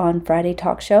discuss on Friday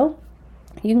Talk Show,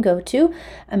 you can go to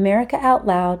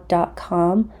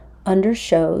americaoutloud.com under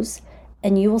shows,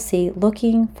 and you will see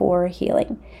Looking for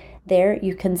Healing. There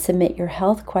you can submit your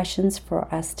health questions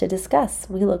for us to discuss.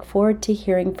 We look forward to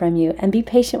hearing from you, and be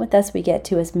patient with us. We get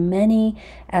to as many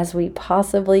as we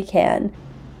possibly can.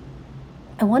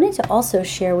 I wanted to also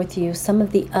share with you some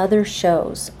of the other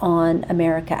shows on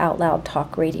America Out Loud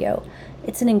Talk Radio.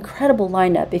 It's an incredible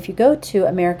lineup. If you go to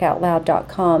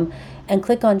americaoutloud.com and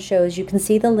click on shows, you can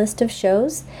see the list of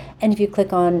shows. And if you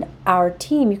click on our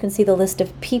team, you can see the list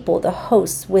of people, the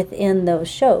hosts within those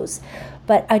shows.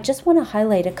 But I just want to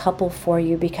highlight a couple for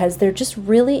you because they're just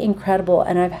really incredible.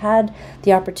 And I've had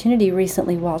the opportunity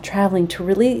recently while traveling to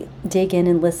really dig in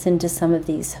and listen to some of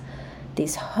these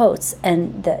hosts,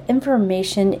 and the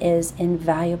information is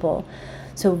invaluable.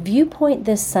 So Viewpoint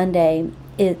this Sunday,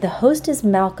 the host is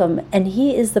Malcolm, and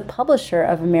he is the publisher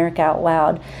of America Out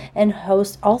Loud and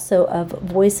host also of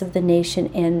Voice of the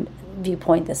Nation and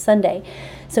viewpoint this Sunday.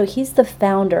 So he's the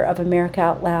founder of America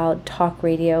Out Loud Talk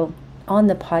Radio on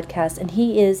the podcast, and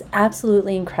he is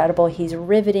absolutely incredible. He's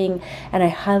riveting, and I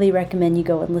highly recommend you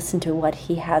go and listen to what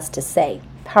he has to say.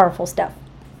 Powerful stuff.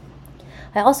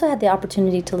 I also had the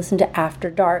opportunity to listen to After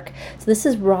Dark. So this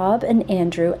is Rob and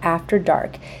Andrew After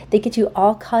Dark. They get you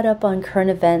all caught up on current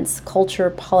events, culture,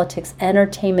 politics,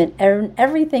 entertainment,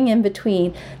 everything in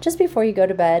between just before you go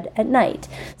to bed at night.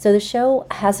 So the show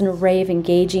has an array of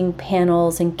engaging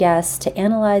panels and guests to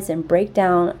analyze and break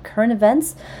down current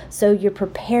events so you're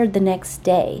prepared the next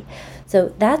day.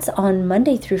 So that's on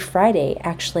Monday through Friday,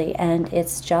 actually, and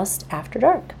it's just After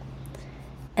Dark.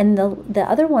 And the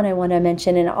other one I want to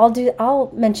mention, and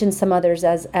I'll mention some others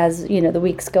as you know the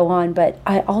weeks go on, but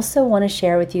I also want to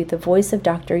share with you the voice of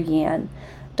Dr. Yan.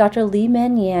 Dr. Li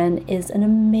Man Yan is an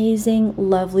amazing,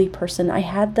 lovely person. I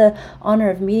had the honor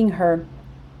of meeting her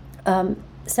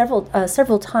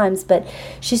several times, but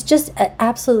she's just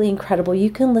absolutely incredible. You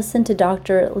can listen to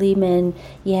Dr. Li Man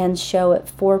Yan's show at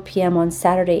 4 p.m. on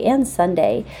Saturday and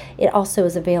Sunday. It also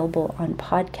is available on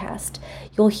podcast.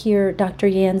 You'll hear Dr.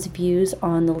 Yan's views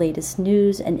on the latest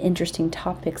news and interesting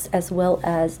topics, as well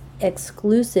as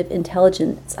exclusive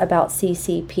intelligence about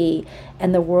CCP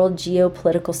and the world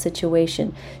geopolitical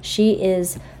situation. She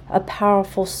is a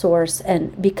powerful source,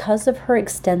 and because of her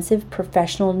extensive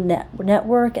professional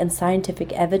network and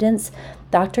scientific evidence,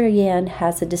 Dr. Yan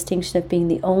has the distinction of being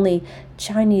the only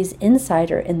Chinese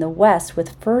insider in the West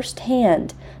with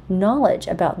first-hand knowledge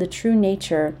about the true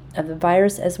nature of the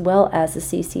virus, as well as the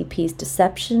CCP's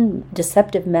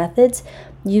deceptive methods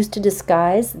used to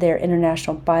disguise their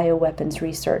international bioweapons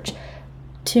research.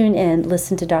 Tune in,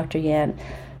 listen to Dr. Yan.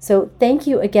 So thank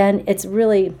you again. It's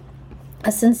really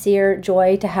a sincere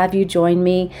joy to have you join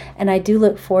me, and I do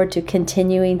look forward to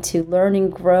continuing to learn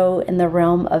and grow in the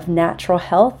realm of natural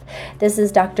health. This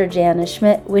is Dr. Jana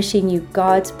Schmidt wishing you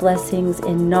God's blessings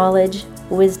in knowledge,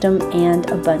 wisdom, and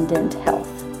abundant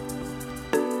health.